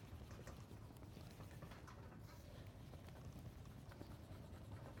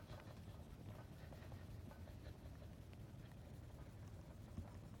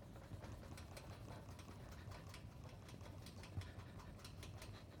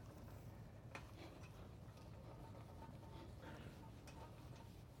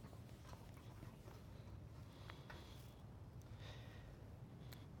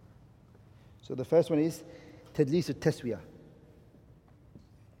 So the first one is تدليس التسوية.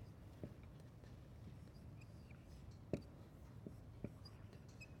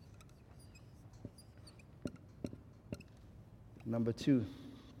 Number two,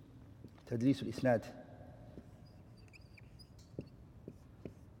 تدليس الإسناد.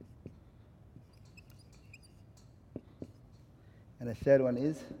 And the third one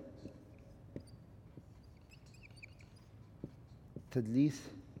is تدليس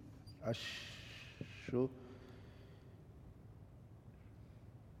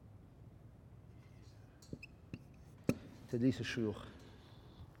تدليس الشيوخ.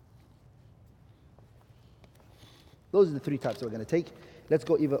 Those are the three types that we're going to take. Let's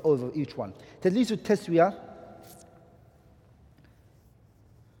go over each one. تدليس التسوية.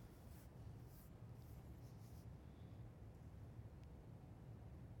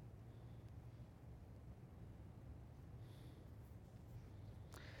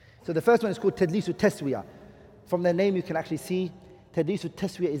 So the first one is called تدليس التسوية. From the name you can actually see تدليس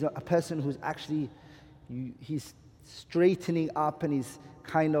التسوية is a person who's actually, he's straightening up and he's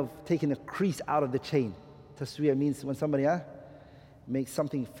kind of taking a crease out of the chain. Taswiyah means when somebody makes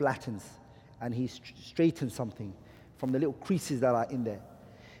something flattens and he straightens something from the little creases that are in there.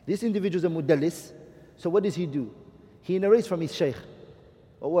 This individual is a mudallis. So what does he do? He narrates from his shaykh.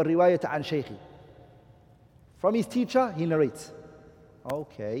 Or riwayat an shaykhi. From his teacher, he narrates.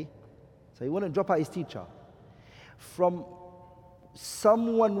 Okay. So he wouldn't drop out his teacher. From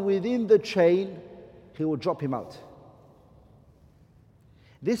someone within the chain, he will drop him out.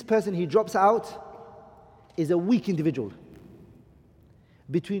 This person he drops out is a weak individual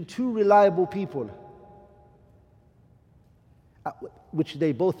between two reliable people, which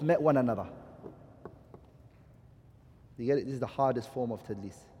they both met one another. You get it? This is the hardest form of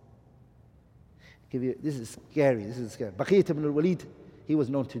tadlis. This is scary. This is scary. Baqiyat ibn al-Walid, he was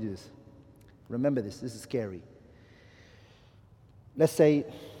known to do this. Remember this. This is scary. Let's say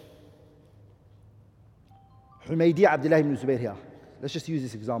Humaydi Abdullah ibn Zubayr here. Let's just use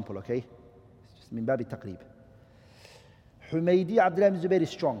this example, okay? It's just min babi taqrib. Humaydi Abdullah ibn Zubayr is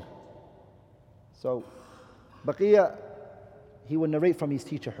strong. So, Baqiyya, he will narrate from his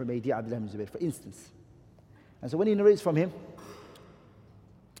teacher, Humaydi Abdullah ibn Zubayr, for instance. And so when he narrates from him,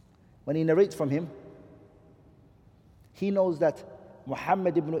 he knows that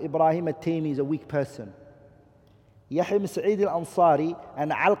Muhammad ibn Ibrahim al-Taymi is a weak person. Yahya ibn Sa'id al-Ansari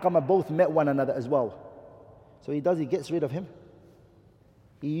and Alqamah both met one another as well. So he gets rid of him.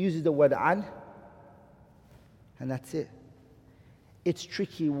 He uses the word an, and that's it. It's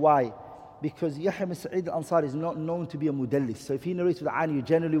tricky. Why? Because Yahya ibn Sa'id al-Ansari is not known to be a mudallis. So if he narrates with an, you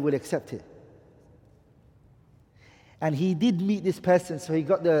generally will accept it. And he did meet this person, so he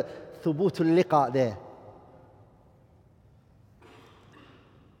got the thubutul liqa there.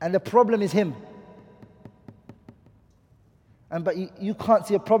 And the problem is him. But you can't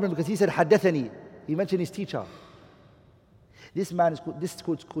see a problem because he said haddathani. He mentioned his teacher. This man is called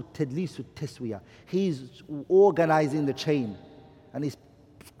tadlisul taswiya. He's organizing the chain and he's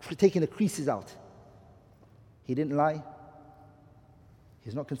taking the creases out. He didn't lie.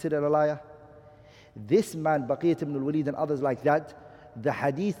 He's not considered a liar. This man, Baqiyat ibn al-Walid and others like that, the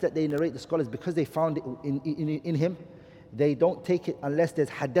hadith that they narrate, the scholars, because they found it in him, they don't take it unless there's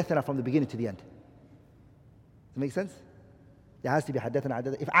haddathana from the beginning to the end. Does that make sense? There has to be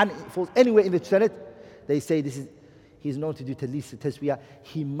haddathana. If an falls anywhere in the sanad, they say he's known to do tadlis taswiyah.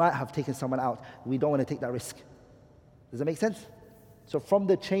 He might have taken someone out. We don't want to take that risk. Does that make sense? So from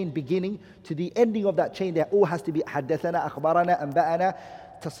the chain beginning to the ending of that chain, there all has to be حدثنا, أخبرنا, أنبأنا,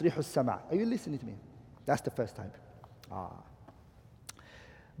 تصريح السمع. Are you listening to me? That's the first type.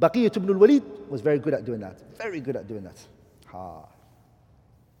 Baqiyat ibn al-Walid was very good at doing that. Very good at doing that.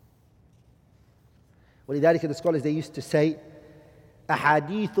 ولذلك the scholars, they used to say,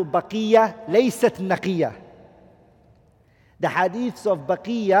 أحاديث بقية ليست نقية. The hadiths of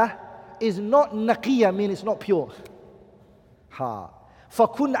Baqiyah is not naqiyah, meaning it's not pure.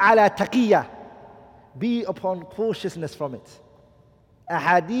 فَكُنْ عَلَى تَقِيَّةٍ, be upon cautiousness from it.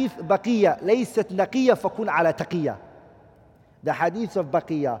 Ahadith Baqiyah laysat naqiyah فَكُنْ عَلى تَقِيَّةٍ. The hadiths of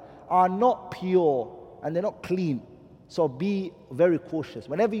Baqiyah are not pure and they're not clean. So be very cautious.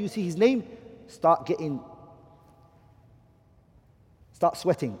 Whenever you see his name, start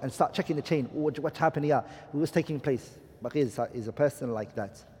sweating and start checking the chain. What's happening here? What's taking place? Baqiyah is a person like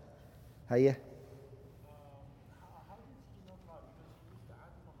that. Hiya.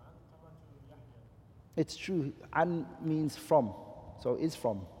 It's true. An means from. So it's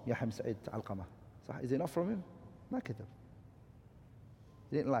from Yahya Sa'id Alqama. So is it not from him? Ma kadhab.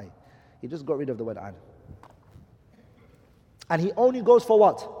 He didn't lie. He just got rid of the word an. And he only goes for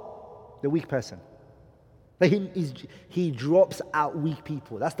what? The weak person. He drops out weak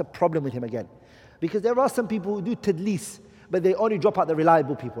people. That's the problem with him again. Because there are some people who do tadlis, but they only drop out the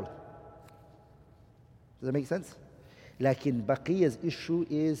reliable people. Does that make sense? Lakin Baqiyah's issue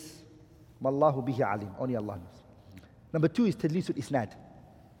is Mallahu bihi alim. Only Allah knows. Number 2 is Tadlisul Isnad.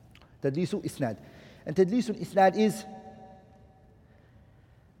 Tadlisul Isnad. And Tadlisul Isnad is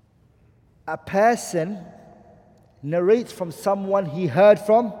a person narrates from someone he heard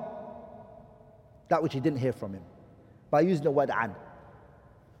from that which he didn't hear from him by using the word an.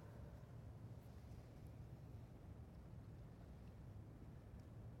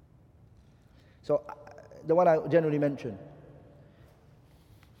 So the one I generally mention,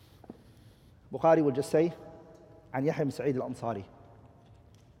 Bukhari will just say عن يحيى بن سعيد الأنصاري.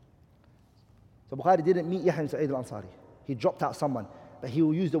 So Bukhari didn't meet Yahya ibn Sa'id al-Ansari. He dropped out someone, but he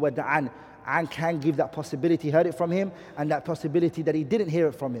will use the word an. An can give that possibility he heard it from him, and that possibility that he didn't hear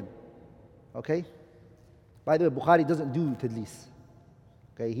it from him. Okay? By the way, Bukhari doesn't do tadlis.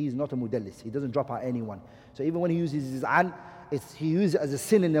 Okay, he's not a mudallis. He doesn't drop out anyone. So even when he uses his an, he uses it as a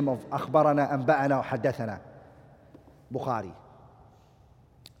synonym of أخبرنا, أنبأنا, or حدثنا. Bukhari.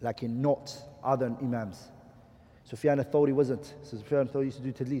 Like not other imams. Sufyan al-Thawri wasn't. So Sufyan al-Thawri used to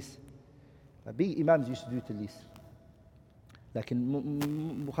do tadlis. Big imams used to do tadlis.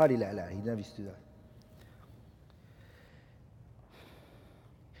 لكن Bukhari لا, he never used to do that.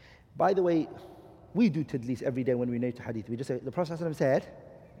 By the way, we do tadlis every day when we narrate hadith. We just say, the Prophet ﷺ said,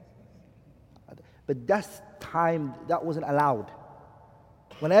 but that's time, that wasn't allowed.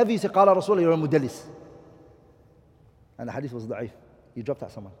 Whenever you say, قال رسول, you're a mudallis. And the hadith was da'if. You dropped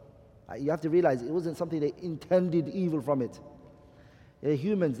out someone. You have to realize it wasn't something they intended evil from it. They're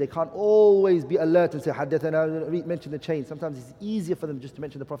humans, they can't always be alert and say, حدثنا, mention the chain. Sometimes it's easier for them just to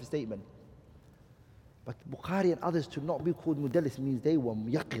mention the Prophet's statement. But Bukhari and others, to not be called mudallis means they were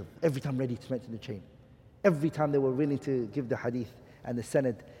yaqid, every time ready to mention the chain. Every time they were willing to give the hadith and the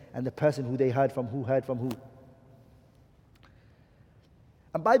sanad and the person who they heard from who.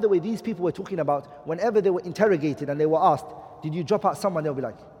 And by the way, these people we're talking about, whenever they were interrogated and they were asked, did you drop out someone? They'll be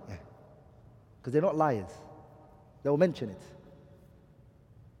like, yeah. Because they're not liars. They'll mention it.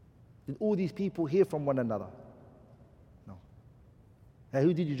 Did all these people hear from one another? No. Hey,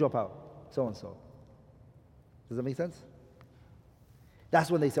 who did you drop out? So and so. Does that make sense? That's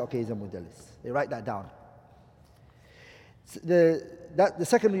when they say, okay, he's a mudallis. They write that down. The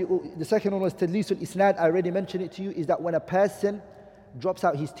second one was Tadlisul Isnad. I already mentioned it to you. Is that when a person drops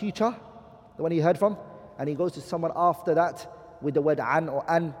out his teacher, the one he heard from, and he goes to someone after that with the word an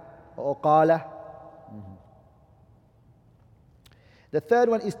or qala. The third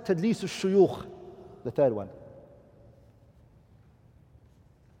one is Tadlisul Shuyukh. The third one.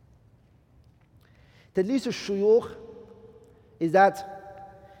 Tadlisul Shuyukh is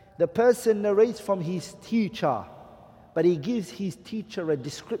that the person narrates from his teacher, but he gives his teacher a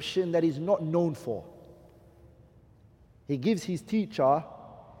description that is not known for. He gives his teacher,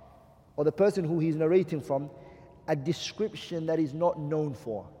 or the person who he's narrating from, a description that is not known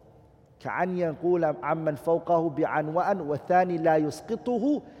for. كأن يقول عمن فوقه بعنوان والثاني لا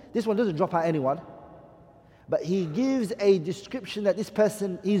يسقطه. This one doesn't drop out anyone, but he gives a description that this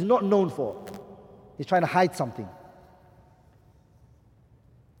person is not known for. He's trying to hide something.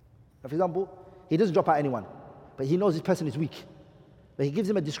 For example, he doesn't drop out anyone, but he knows this person is weak. But he gives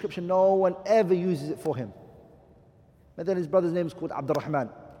him a description, no one ever uses it for him. And then his brother's name is called Abdul Rahman.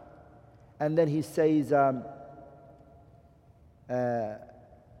 And then he says,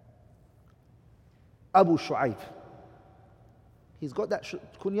 Abu Shu'aib. He's got that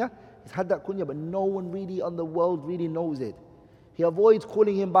kunya, he's had that kunya, but no one really on the world really knows it. He avoids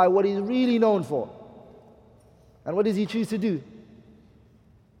calling him by what he's really known for. And what does he choose to do?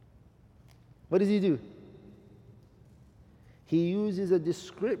 What does he do? He uses a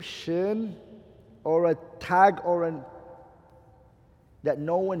description or a tag that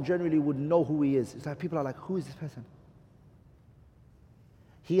no one generally would know who he is. It's like people are like, who is this person?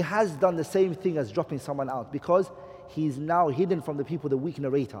 He has done the same thing as dropping someone out because he's now hidden from the people, the weak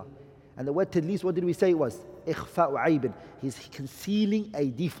narrator. And the word tadlis, what did we say it was? إخفاء عيب. He's concealing a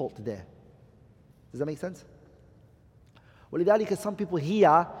default there. Does that make sense? ولذلك some people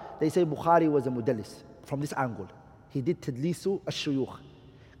here, they say Bukhari was a mudallis from this angle. He did tadlisu al-shuyukh.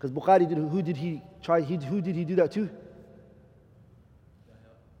 Because Bukhari, who did he do that to?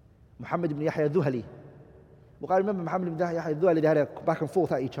 Muhammad ibn Yahya al-Dhuhali. Bukhari, remember Muhammad ibn Yahya al-Dhuhali, they had a back and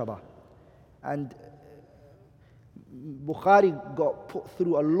forth at each other. And Bukhari got put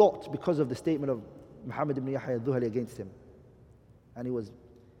through a lot because of the statement of Muhammad ibn Yahya al-Dhuhali against him. And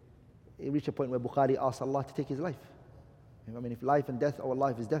he reached a point where Bukhari asked Allah to take his life. I mean, if life and death, or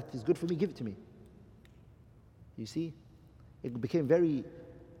life is death, is good for me, give it to me. You see? It became very,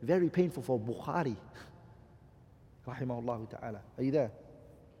 very painful for Bukhari. Rahimahullah ta'ala. Are you there?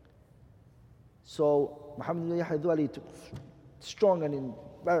 So, Muhammad ibn Yahya al-Dhuhali took strong and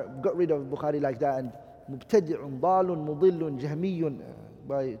got rid of Bukhari like that, and مبتدع ضال مضل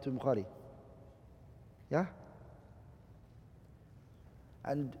جهمي to Bukhari. Yeah?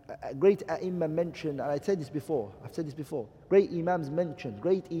 And a great ai mentioned, and I've said this before, great imams mentioned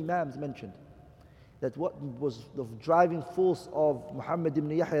that what was the driving force of Muhammad ibn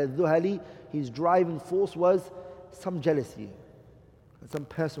Yahya al-Dhuhali, his driving force was some jealousy, some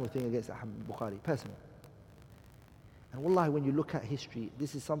personal thing against Bukhari, personal. And wallahi, when you look at history,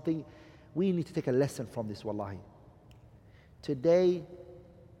 this is something, we need to take a lesson from this, wallahi. Today,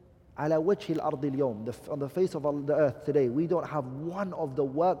 على وجه الأرض اليوم, on the face of the earth today, we don't have one of the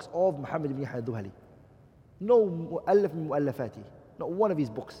works of Muhammad ibn Yahya al-Dhuhali. No mu'allaf min mu'allafati, not one of his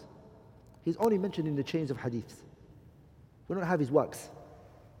books. He's only mentioned in the chains of hadiths. We don't have his works.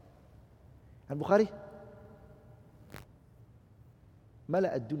 And Bukhari, mala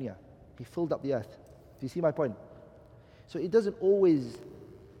ad-dunya, he filled up the earth. Do you see my point? So it doesn't always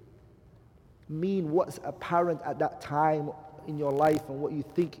mean what's apparent at that time in your life and what you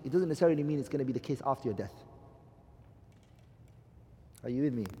think. It doesn't necessarily mean it's going to be the case after your death. Are you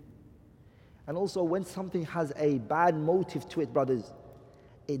with me? And also, when something has a bad motive to it, brothers,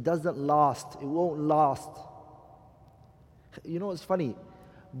 it doesn't last. It won't last. You know what's funny?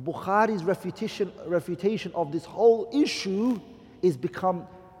 Bukhari's refutation of this whole issue is become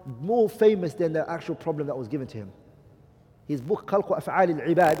more famous than the actual problem that was given to him. His book, Khalq Af'al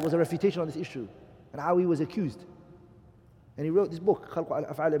al-Ibad, was a refutation on this issue and how he was accused. And he wrote this book, Khalq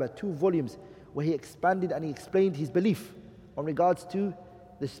Af'al al-Ibad, 2 volumes, where he expanded and he explained his belief on regards to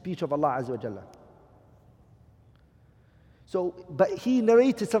the speech of Allah Azza wa Jalla. So, but he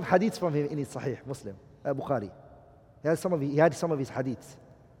narrated some hadiths from him in his Sahih Muslim, Bukhari. He had some of his hadiths.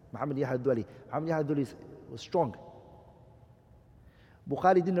 Muhammad Yahya al-Dhuhali. Muhammad Yahya al-Dhuhali was strong.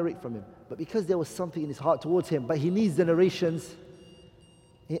 Bukhari didn't narrate from him, but because there was something in his heart towards him, but he needs the narrations,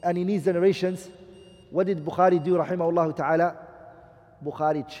 what did Bukhari do, rahimahullah ta'ala?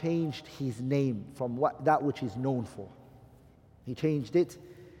 Bukhari changed his name from that which he's known for. He changed it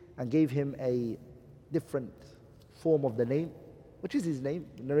and gave him a different form of the name, which is his name.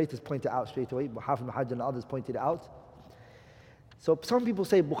 The narrators point it out straight away, but Hafiz ibn Hajar and others pointed it out. So some people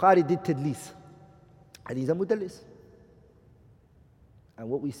say Bukhari did tadlis, and he's a mudallis. And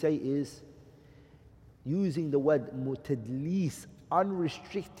what we say is, using the word mutadlis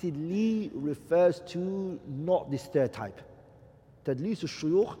unrestrictedly refers to not this third type. Tadlis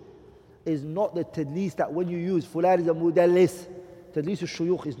al-shuyukh is not the tadlis that when you use fulan is a mudallis. Tadlis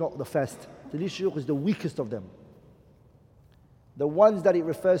al-shuyukh is not the first. Tadlis al-shuyukh is the weakest of them. The ones that it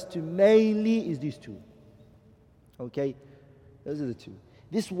refers to mainly is these 2. Okay? Those are the 2.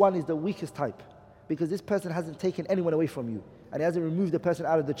 This one is the weakest type because this person hasn't taken anyone away from you and he hasn't removed the person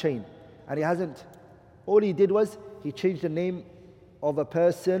out of the chain. And all he did was he changed the name of a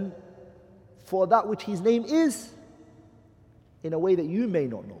person for that which his name is in a way that you may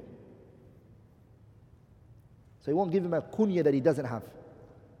not know. So he won't give him a kunya that he doesn't have.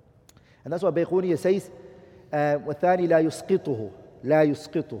 And that's what Bayquniya says, وَالثَّانِي لَا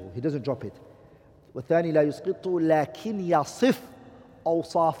يُسْقِطُهُ. He doesn't drop it. وَالثَّانِي لَا يُسْقِطُهُ لَكِنْ يَصِفْ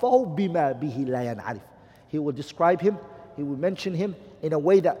أَوْصَافَهُ بِمَا بِهِ لَا يَنْعَرِفْ. He will describe him, he will mention him in a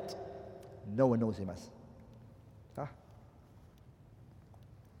way that no one knows him as.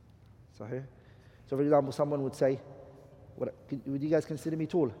 Sahih. So for example, someone would say, would you guys consider me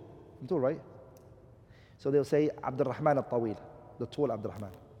tall? I'm tall, right? So they'll say, Abdul Rahman al-Tawil, the tall Abdul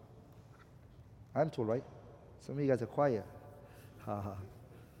Rahman. I'm tall, right? Some of you guys are quiet.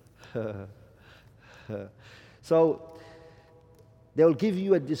 So they'll give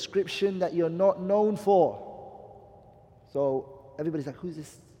you a description that you're not known for. So everybody's like, who's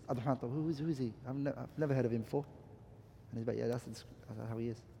this Abdul Rahman al-Tawil? Who's he? I've never heard of him before. And he's like, yeah, that's how he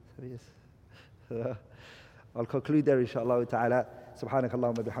is. That's how he is. I'll conclude there, inshallah ta'ala. سبحانك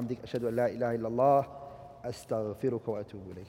اللهم وبحمدك أشهد أن لا إله إلا الله أستغفرك وأتوب إليك.